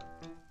decoy.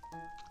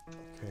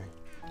 Okay.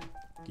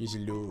 Gives a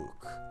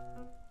look.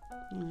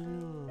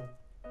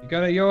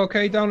 You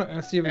okay, Donut?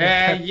 Let's see if we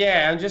can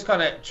Yeah, I'm just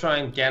gonna try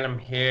and get him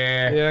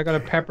here. Yeah, I gotta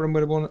pepper him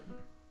with one.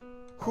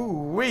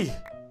 Hoo-wee.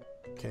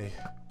 Okay,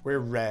 we're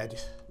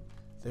red.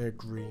 They're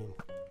green.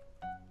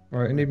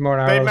 Alright, I need more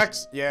arrows.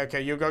 Baymax, yeah,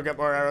 okay, you go get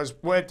more arrows.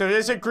 Wait, there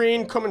is a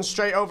green coming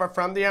straight over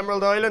from the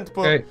Emerald Island,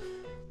 but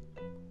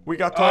we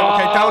got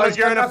time. Okay, Donut,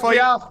 you're in a fight.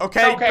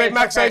 Okay,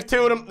 Baymax, I have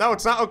 2 of them. No,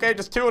 it's not okay,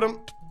 there's 2 of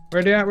them.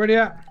 Where they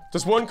at?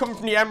 There's 1 coming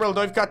from the Emerald.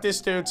 I've got this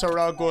dude, so we're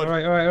all good.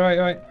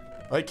 Alright.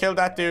 I killed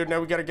that dude. Now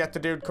we gotta get the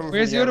dude coming from the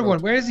Where's the other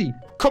Emerald. one? Where is he?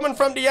 Coming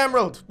from the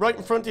Emerald, right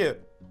in front of you.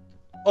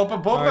 Up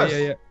above us?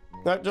 Yeah.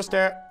 No, just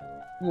there.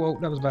 Whoa,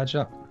 that was a bad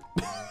shot.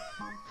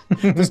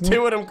 There's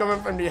 2 of them coming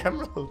from the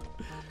Emerald.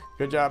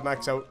 Good job,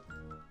 Max out.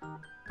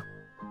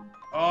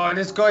 Oh,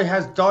 this guy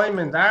has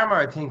diamond armor,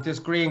 I think, this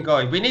green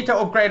guy. We need to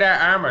upgrade our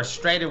armor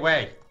straight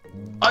away.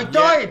 I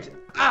died!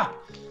 Ah!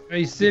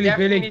 Hey, silly we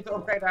Billy. need to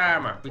upgrade our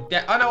armor.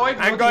 Oh no, I've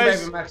got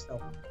guys. Baby Max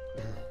though.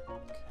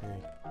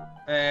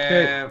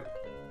 Okay.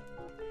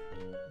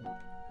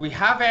 We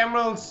have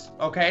emeralds.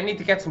 Okay, I need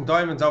to get some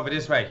diamonds over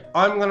this way.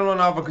 I'm gonna run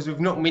over because we've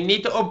nothing. We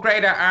need to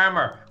upgrade our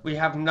armor. We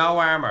have no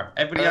armor.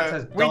 Everybody else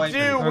has diamonds. We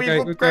do.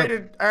 Okay, We've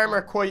upgraded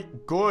armor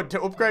quite good.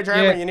 To upgrade your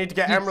armor, you need to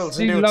get emeralds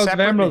and do it loads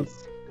separately. of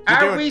emeralds.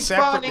 Are we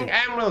spawning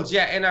emeralds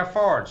yet in our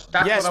forge?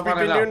 That's yes, what I we've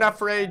been know. doing that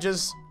for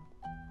ages.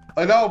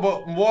 I know,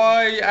 but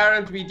why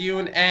aren't we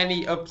doing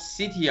any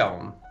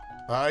obsidian?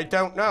 I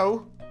don't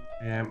know.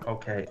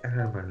 Okay,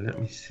 armor. Let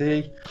me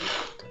see.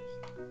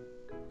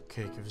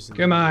 Okay, give us a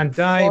Come on,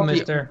 die,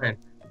 mister.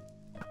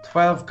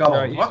 12 gold.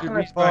 Right, what can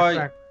I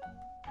buy?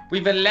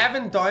 We've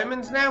 11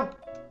 diamonds now.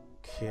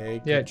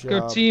 Okay, good job.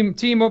 Go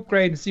team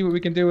upgrade and see what we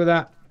can do with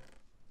that.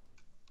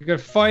 We got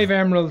 5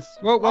 emeralds.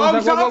 Whoa,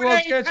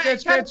 sketch. He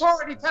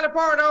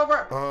teleported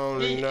over. Oh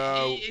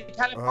no. He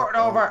teleported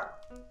over.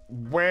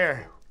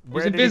 Where?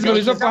 He's invisible.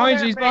 He's up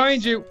behind you. He's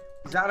behind you.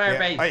 He's on our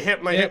base. I hit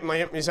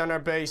him. He's on our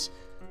base.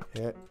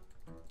 Yeah.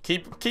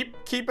 Keep hitting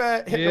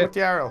him with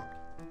the arrow.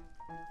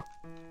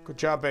 Good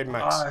job, Baby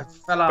Max. Oh, it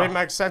fell off. Baby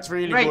Max, that's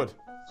really good.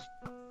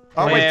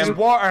 Oh wait, there's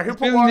water. Who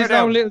put water his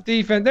down? own little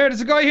defense. There's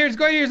a guy here.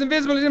 He's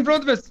invisible. He's in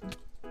front of us.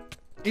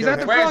 He's at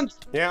the front.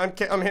 Yeah,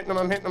 I'm hitting him.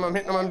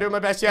 I'm doing my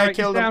best. Yeah, I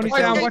killed him. He's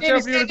down. Watch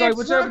out for the other guy.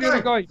 Watch out for the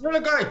other guy. The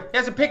other guy. He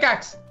has a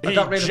pickaxe. He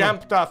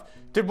jumped off.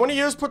 Did one of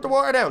you put the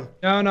water down?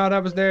 No,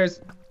 that was theirs.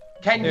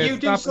 Can you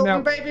do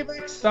something, Baby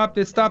Max? Stopped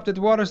it.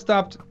 The water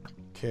stopped.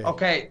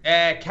 Okay.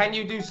 Can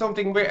you do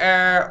something with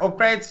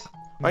upgrades?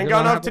 I'm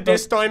going off to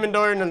this diamond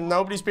iron and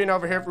nobody's been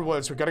over here for a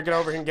while, so we gotta get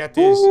over here and get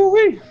these.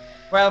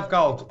 12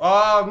 gold.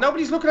 Oh,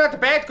 nobody's looking at the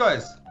bed,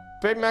 guys.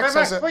 Baby Max,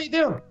 what are you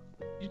doing?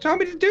 You told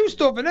me to do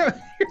stuff and now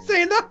you're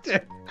saying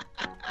nothing.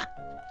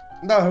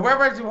 No,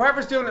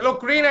 whoever's doing it. Look,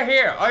 green are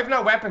here. I've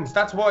no weapons.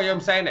 That's why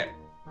I'm saying it.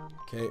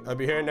 Okay, I'll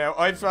be here now.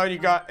 I've already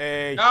got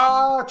a...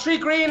 Oh, 3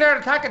 green are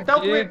attacking.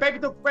 Don't quit, baby.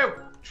 Don't quit.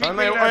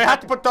 I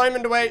had to put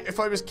diamond away. If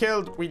I was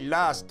killed, we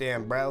lost.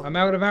 Damn, bro. I'm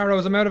out of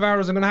arrows. I'm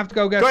gonna have to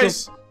go get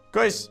some.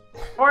 Guys.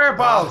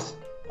 Fireballs.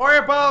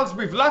 Fireballs.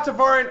 We've lots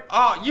of iron.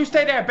 Oh, you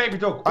stay there, baby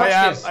duck. Watch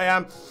this. I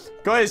am.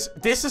 Guys,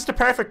 this is the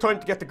perfect time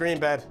to get the green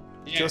bed.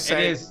 Yeah, just it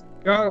saying. is.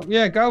 Go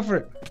for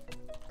it.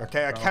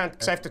 Okay, I can't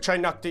because I have to try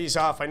and knock these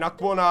off. I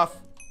knocked 1 off.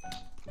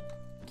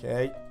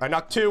 Okay, I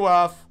knocked 2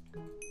 off.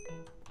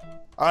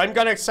 I'm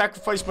gonna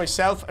sacrifice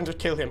myself and just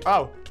kill him.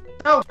 Oh.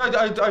 No,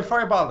 I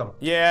fireballed him.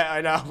 Yeah,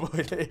 I know.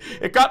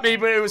 It got me,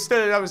 but it was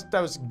still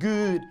that was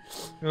good.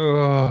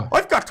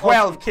 I've got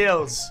 12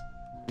 kills.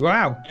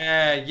 Wow.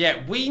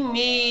 Yeah,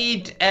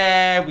 we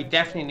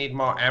definitely need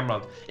more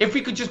emerald. If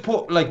we could just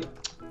put like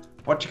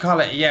what you call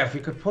it? Yeah, if we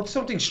could put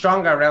something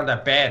stronger around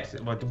that bed,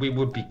 we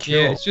would be cool.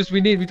 Yeah, it's just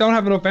we don't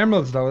have enough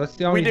emeralds though. That's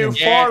the only thing. We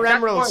do 4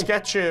 emeralds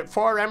get you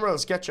 4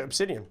 emeralds get you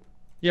obsidian.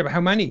 Yeah, but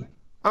how many?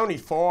 Only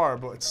 4,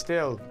 but it's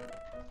still.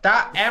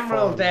 That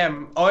emerald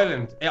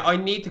island, I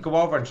need to go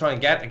over and try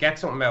and get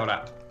something out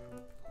of that.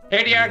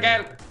 Here they are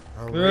again.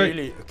 Oh,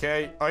 really?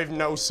 Okay, I've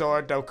no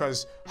sword though,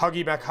 cause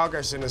Hoggy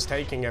McHoggerson is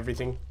taking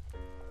everything.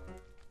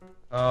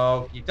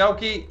 Okie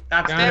dokie,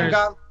 that's them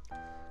gone.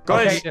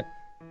 Guys, okay.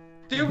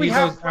 Do we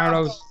have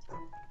arrows?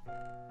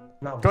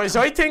 No. Guys,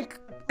 I think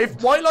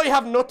while I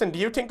have nothing, do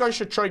you think I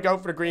should try go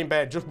for the green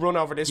bed? Just run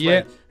over this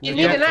way. You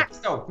need an axe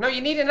though. No,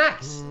 you need an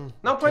axe.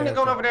 No point in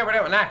going over there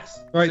without an axe.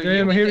 Right,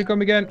 so here we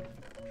come again.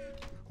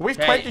 We've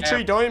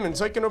 23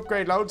 diamonds. I can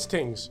upgrade loads of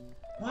things.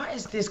 What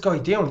is this guy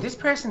doing? This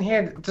person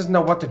here doesn't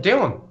know what they're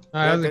doing.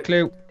 I have a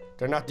clue.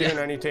 They're not doing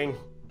anything.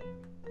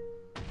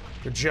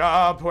 Good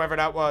job, whoever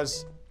that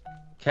was.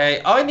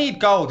 Okay, I need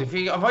gold. If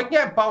I can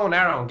get a bow and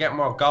arrow and get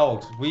more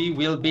gold, we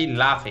will be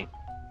laughing.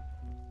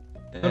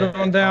 Another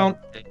one down.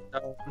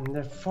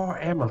 4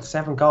 emeralds,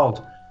 7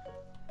 gold.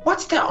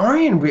 What's the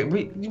iron?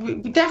 We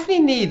definitely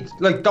need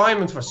like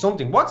diamonds for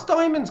something. What's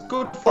diamonds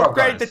good for?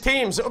 Upgrade the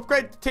teams.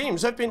 Upgrade the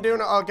teams. I've been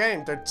doing it all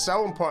game. They're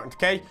so important.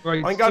 Okay.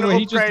 Right, I'm gonna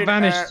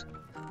upgrade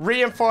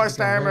reinforced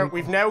armor.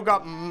 We've now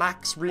got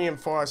max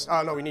reinforced.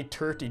 Oh no, we need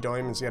 30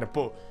 diamonds to get it,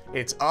 but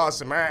it's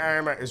awesome. Our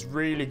armor is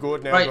really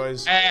good now,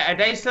 guys. Are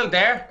they still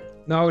there?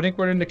 No, I think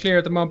we're in the clear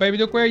at the moment. Baby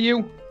Duck, where are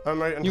you?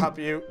 I'm right on top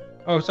of you.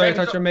 Oh, sorry, I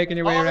thought you were making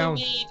your way around.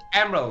 I need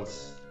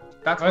emeralds.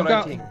 That's what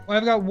I think.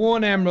 I've got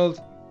 1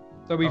 emerald.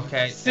 So we've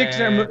 6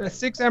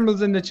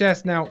 emeralds in the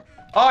chest now.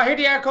 Oh, here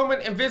they are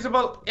coming.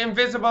 Invisible.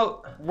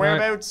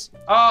 Whereabouts?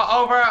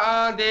 Oh, over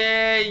on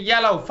the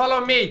yellow.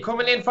 Follow me.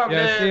 Coming in from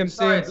the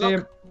side. See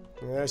him.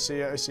 Yeah, I see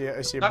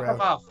it, Knock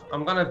them off.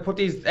 I'm gonna put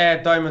these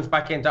diamonds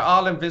back in. They're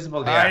all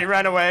invisible there. He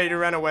ran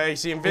away.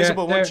 See,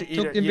 invisible once you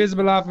took the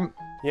invisible off him.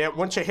 Yeah,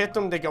 once you hit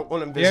them, they go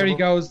uninvisible. There he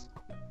goes.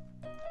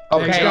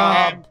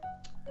 Okay,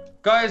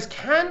 guys,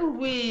 can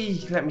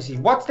we... Let me see.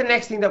 What's the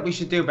next thing that we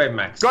should do, Baby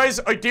Max? Guys,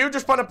 I do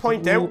just want to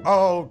point out...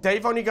 Oh,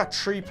 they've only got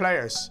 3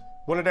 players.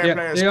 One of their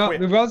players quit.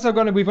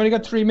 We've only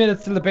got 3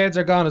 minutes till the beds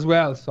are gone as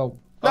well, so...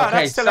 No,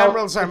 that's till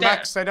emeralds are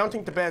max. I don't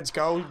think the beds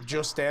go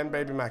just then,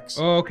 Baby Max.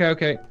 Oh,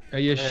 okay. Are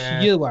you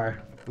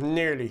sure?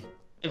 Nearly.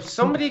 If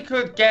somebody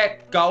could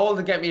get gold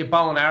and get me a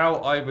bow and arrow,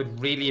 I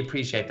would really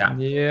appreciate that.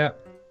 Yeah.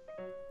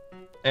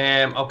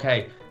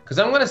 Okay. Because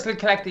I'm going to still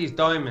collect these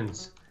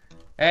diamonds.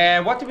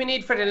 What do we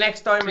need for the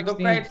next diamond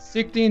upgrade?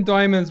 16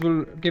 diamonds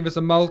will give us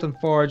a molten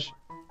forge.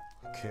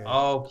 Okay.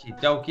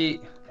 Okie dokie.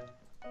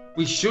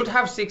 We should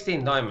have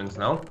 16 diamonds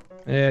now.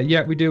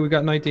 Yeah, we do. We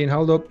got 19.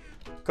 Hold up.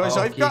 Guys,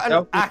 I've got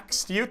an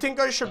axe. Do you think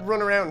I should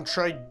run around and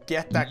try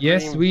get that green?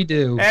 Yes, we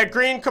do.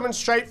 Green coming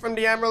straight from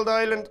the Emerald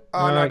Island.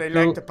 Oh no, they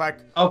legged it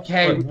back.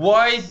 Okay,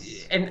 why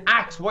an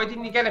axe? Why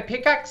didn't you get a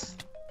pickaxe?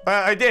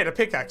 I did, a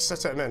pickaxe.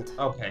 That's what I meant.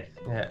 Okay.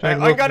 Yeah.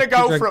 I'm gonna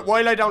go for it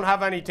while I don't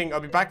have anything.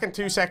 I'll be back in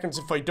 2 seconds.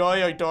 If I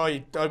die, I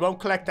die. I won't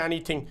collect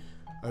anything.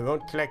 I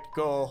won't collect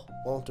gold.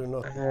 Won't do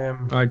nothing.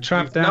 Alright,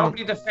 trap down.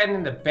 Nobody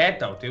defending the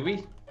bed though, do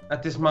we?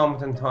 At this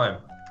moment in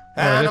time.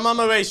 And I'm on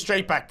my way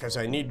straight back because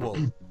I need wool.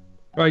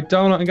 Right,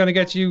 Donut, I'm gonna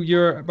get you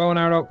your bow and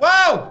arrow.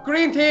 Whoa!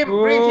 Green team!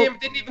 Whoa. Green team!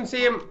 Didn't even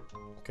see him.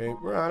 Okay,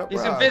 we're on it.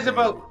 He's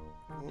invisible.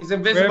 He's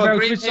invisible.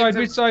 Green which side?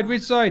 Which side?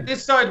 Which side?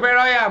 This side where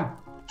I am.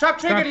 Trap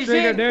trigger, he's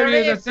in. There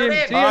he is.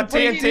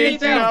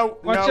 TNT. No.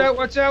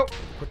 Watch out.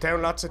 Put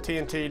down lots of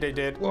TNT, they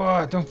did.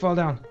 Whoa, don't fall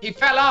down. He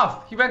fell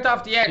off. He went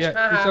off the edge.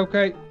 Yeah, it's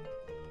okay.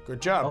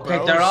 Good job, okay,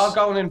 bros. They're all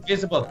going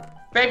invisible.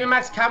 Baby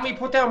Max, can we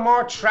put down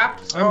more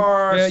traps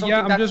or something?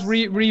 Yeah, I'm just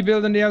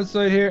rebuilding the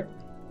outside here.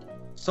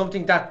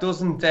 Something that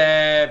doesn't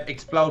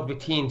explode with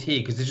TNT,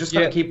 because they're just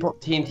gonna keep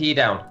putting TNT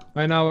down.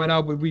 I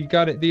know, but we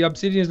got it. The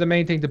obsidian is the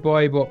main thing to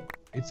buy, but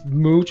it's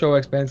mucho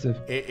expensive.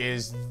 It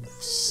is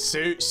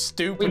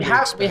stupid.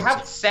 We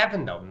have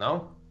 7 though,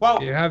 no? Whoa!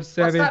 You have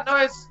 7. What's that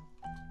noise?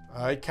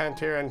 I can't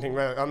hear anything.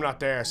 Well, I'm not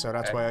there, so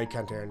that's why I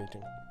can't hear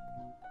anything.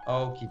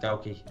 Okie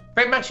dokie.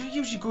 Baby Max, you're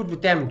usually good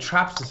with them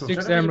traps and stuff.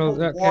 6 emeralds.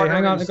 Okay,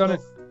 hang on.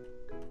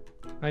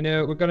 I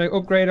know we're gonna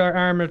upgrade our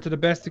armor to the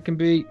best it can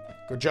be.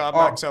 Good job,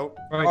 Maxo.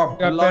 Right,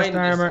 got best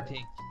armor.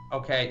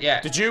 Okay,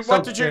 yeah.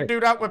 What did you do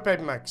that with,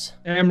 Baby Max?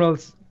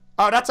 Emeralds.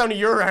 Oh, that's only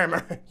your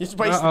armor. You just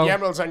wasted the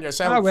emeralds on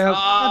yourself. Oh well,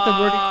 not the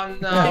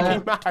word. No.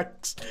 Baby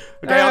Max.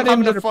 Okay, I'm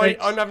having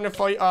a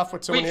fight off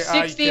with someone here.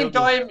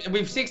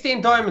 We've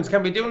 16 diamonds.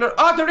 Can we do another?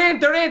 Oh, they're in.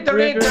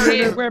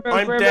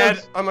 I'm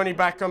dead. I'm only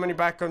back.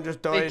 I'm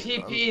just dying. They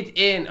TP'd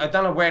in. I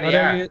don't know where they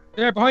are.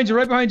 They're behind you,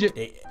 right behind you.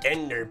 Get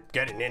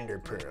an ender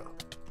pearl.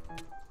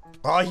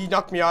 Oh, he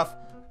knocked me off.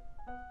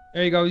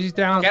 There you go. He's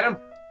down. Get him.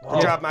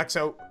 Good job,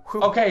 Maxo.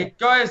 Okay,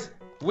 guys.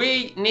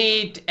 We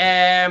need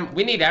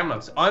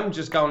emeralds. I'm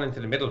just going into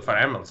the middle for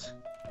emeralds.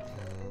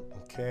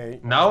 Okay.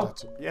 No?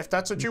 If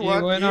that's what you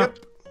want. Yep.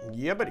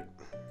 Yeah, buddy.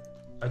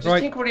 I just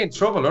think we're in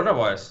trouble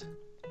otherwise.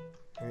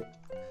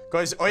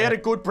 Guys, I had a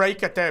good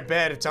break at their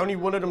bed. It's only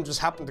one of them just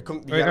happened to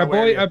come to the yellow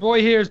area. Our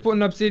boy here is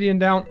putting obsidian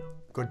down.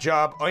 Good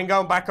job. I'm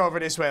going back over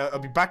this way. I'll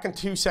be back in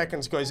 2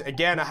 seconds, guys.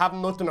 Again, I have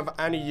nothing of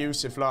any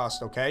use if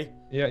lost, okay?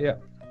 Yeah.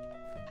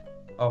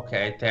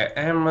 Okay, there.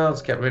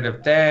 Emeralds, get rid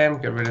of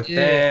them. Get rid of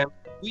them.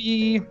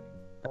 Okay,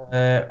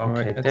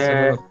 Okay,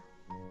 there.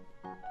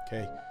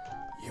 Okay.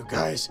 You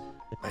guys.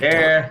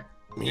 There.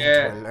 I don't mean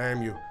to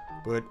alarm you,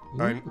 but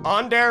I'm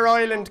on their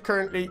island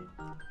currently.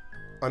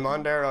 I'm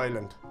on their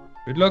island.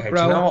 Good luck, Okay,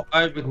 bro. do you know what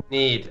I would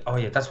need? Oh,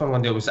 yeah, that's what I'm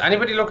going to do. Is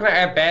anybody looking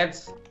at our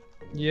beds?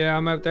 Yeah,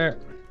 I'm out there.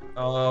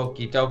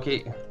 Okie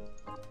dokie.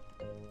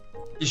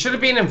 You should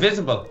have been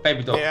invisible,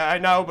 baby doll. Yeah, I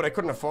know, but I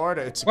couldn't afford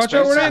it. It's Watch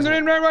out, expensive. they're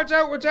in, watch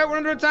out, we're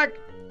under attack.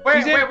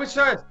 Where, which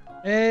side?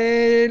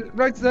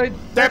 Right side.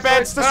 Their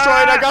bed's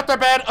destroyed. I got their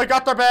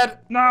bed.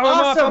 No,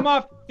 Awesome. I'm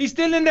off. He's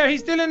still in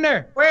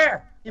there.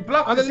 Where? You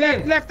blocked On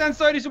the in. left-hand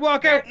side, he should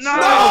walk out.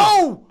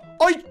 No!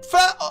 I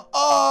fell.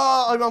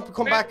 Oh, I won't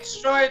come back.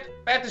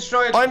 Bed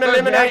destroyed. I'm Good,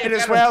 eliminated yeah,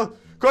 as well.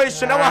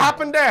 Guys, you know what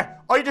happened there?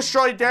 I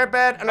destroyed their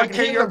bed and I could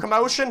hear killed your them.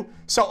 commotion.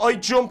 So I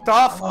jumped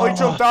off.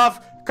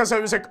 Because I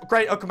was like,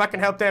 great, I'll come back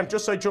and help them.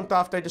 Just so I jumped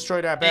off, they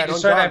destroyed our bed. They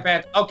destroyed our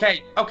bed.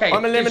 Okay.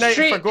 I'm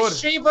eliminated for good.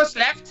 There's 3 of us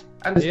left,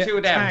 and there's 2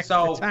 of them.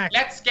 Attack.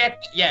 Let's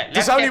get,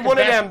 There's only one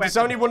of them. There's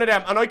only one of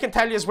them. And I can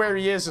tell you where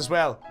he is as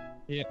well.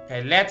 Yeah.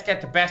 Okay, let's get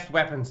the best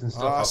weapons and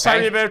stuff, okay?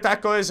 Sorry about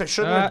that, guys. I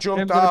shouldn't have jumped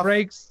them for the off.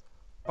 brakes.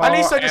 At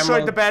least I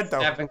destroyed the bed, though.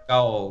 7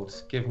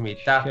 gold. Give me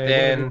that Okay,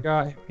 then. what we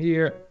got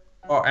here.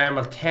 4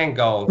 emerald, 10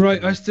 gold.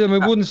 Right, I still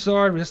my wooden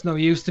sword, but that's no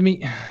use to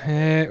me.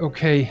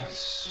 Okay,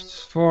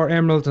 4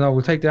 emeralds. No,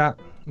 we'll take that.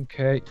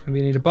 Okay, and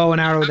we need a bow and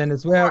arrow then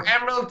as well. 4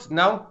 emeralds?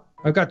 No.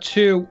 I've got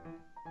 2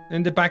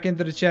 in the back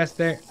into the chest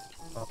there.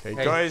 Okay,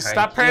 guys,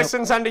 that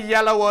person's on the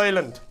yellow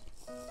island.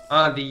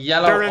 On the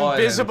yellow They're island.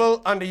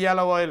 invisible on the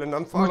yellow island.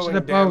 I'm following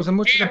them. How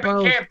much of the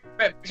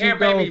bows? Here,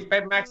 baby,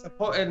 Max, I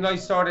put a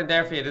nice sword in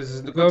there for you. There's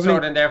a good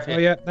sword in there for you. Oh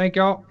yeah, thank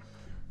you.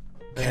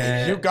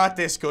 Okay, you got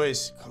this,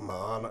 guys. Come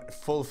on,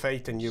 full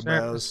faith in you,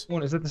 bros.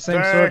 Is it the same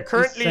They're sword?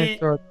 currently- Same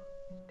sword.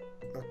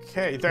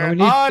 Okay, they're we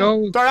need on.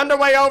 gold. They're on their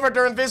way over.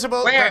 They're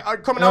invisible. Where? They're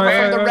coming over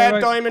from the Right.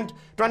 red diamond.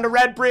 They're on the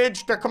red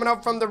bridge. They're coming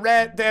up from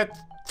the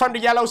from the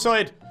yellow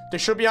side. They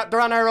should be.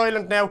 They're on our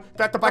island now.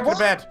 They're at the back of the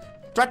bed.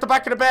 They're at the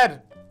back of the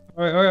bed.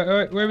 All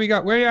right.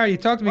 Where are you?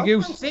 Talk to me, I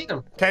Goose. don't see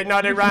them. Okay,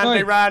 no, they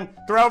ran.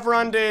 They're over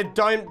on the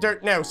diamond.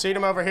 Now, see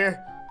them over here.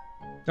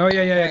 Oh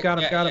yeah. Got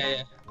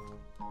him.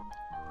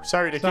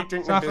 Sorry, they keep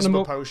drinking Soften them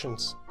invisible up.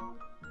 potions.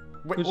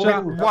 Good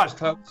shot.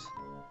 What?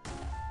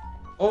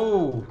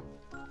 Oh.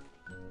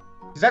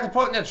 Is that to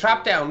putting the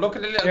trap down? Look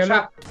at the little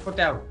trap put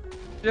down.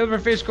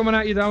 Silverfish coming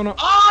at you, Donut.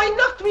 Oh, he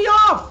knocked me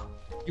off!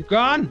 You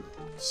gone?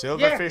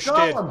 Silverfish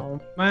Yeah, did. gone.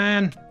 Oh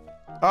man.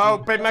 Oh,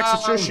 Big Max,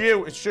 it's just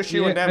you. It's just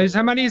you and them.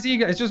 How many is he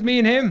got? It's just me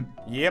and him.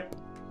 Yep.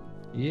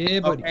 Yeah,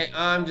 buddy. Okay,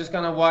 I'm just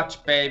gonna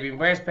watch baby.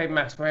 Where's baby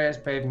Max? Where's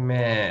baby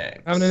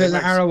Max? Having a little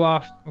arrow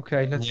off.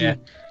 Okay, let's see.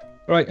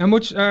 Right, how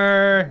much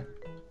are...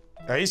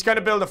 He's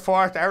gonna build a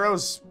fort.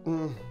 Arrows.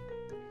 Who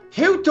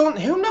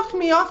knocked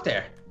me off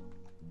there?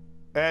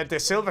 The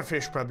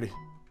silverfish, probably.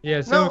 Yeah,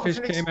 No, silverfish it's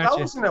an came at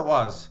you. explosion it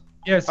was.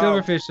 Yeah,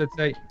 silverfish, I'd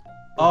say.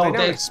 Oh, They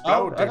never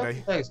explode, do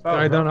they?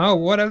 I don't know.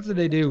 What else did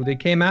they do? They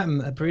came at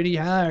him pretty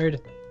hard.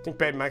 I think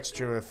Babe Max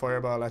drew a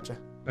fireball at you.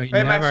 Right,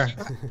 Hey, never.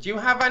 Max, do you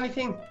have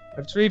anything? I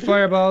have 3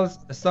 fireballs,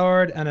 a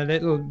sword, and a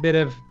little bit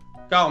of...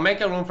 Go,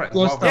 make a run for it.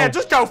 Go It's over. Yeah,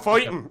 just go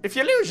fight him. If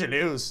you lose, you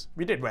lose.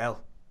 We did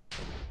well.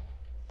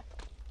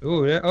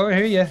 Oh, yeah. Oh, I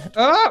hear you.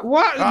 Oh,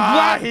 what?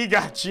 Ah, What? he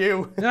got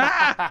you.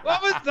 Ah,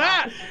 what was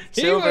that?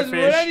 He was Silverfish.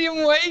 ready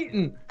and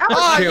waiting.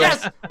 Ah, Cool.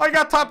 yes! I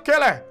got top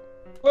killer.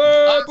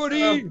 Oh, Awesome.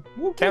 buddy.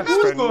 Counts That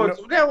was for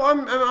good. No,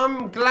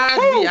 I'm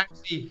glad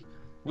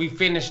we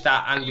finished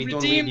that and we done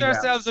really Redeemed well.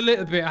 ourselves a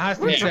little bit, I have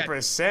to say.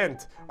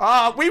 100%.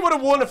 Ah, we would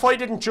have won if I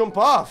didn't jump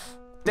off.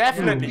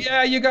 Definitely.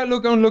 Yeah, you got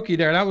unlucky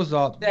there, that was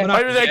all. Yeah, But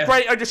I was like, Yeah.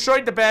 great, I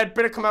destroyed the bed,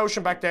 bit of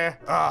commotion back there.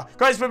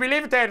 Guys, will we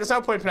leave it there? There's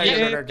no point playing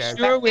another game.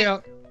 sure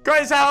will.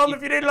 Guys at home,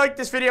 if you did like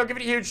this video, give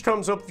it a huge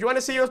thumbs up. If you want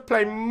to see us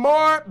play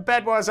more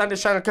BEDWARS on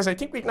this channel, because I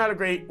think we can all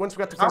agree, once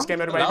we got the first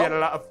game out of the way, we had a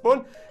lot of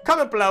fun.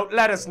 Comment below,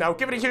 let us know.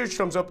 Give it a huge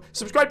thumbs up.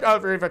 Subscribe to all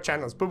of our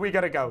channels, but we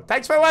gotta go.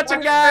 Thanks for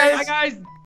watching, guys! Bye, guys.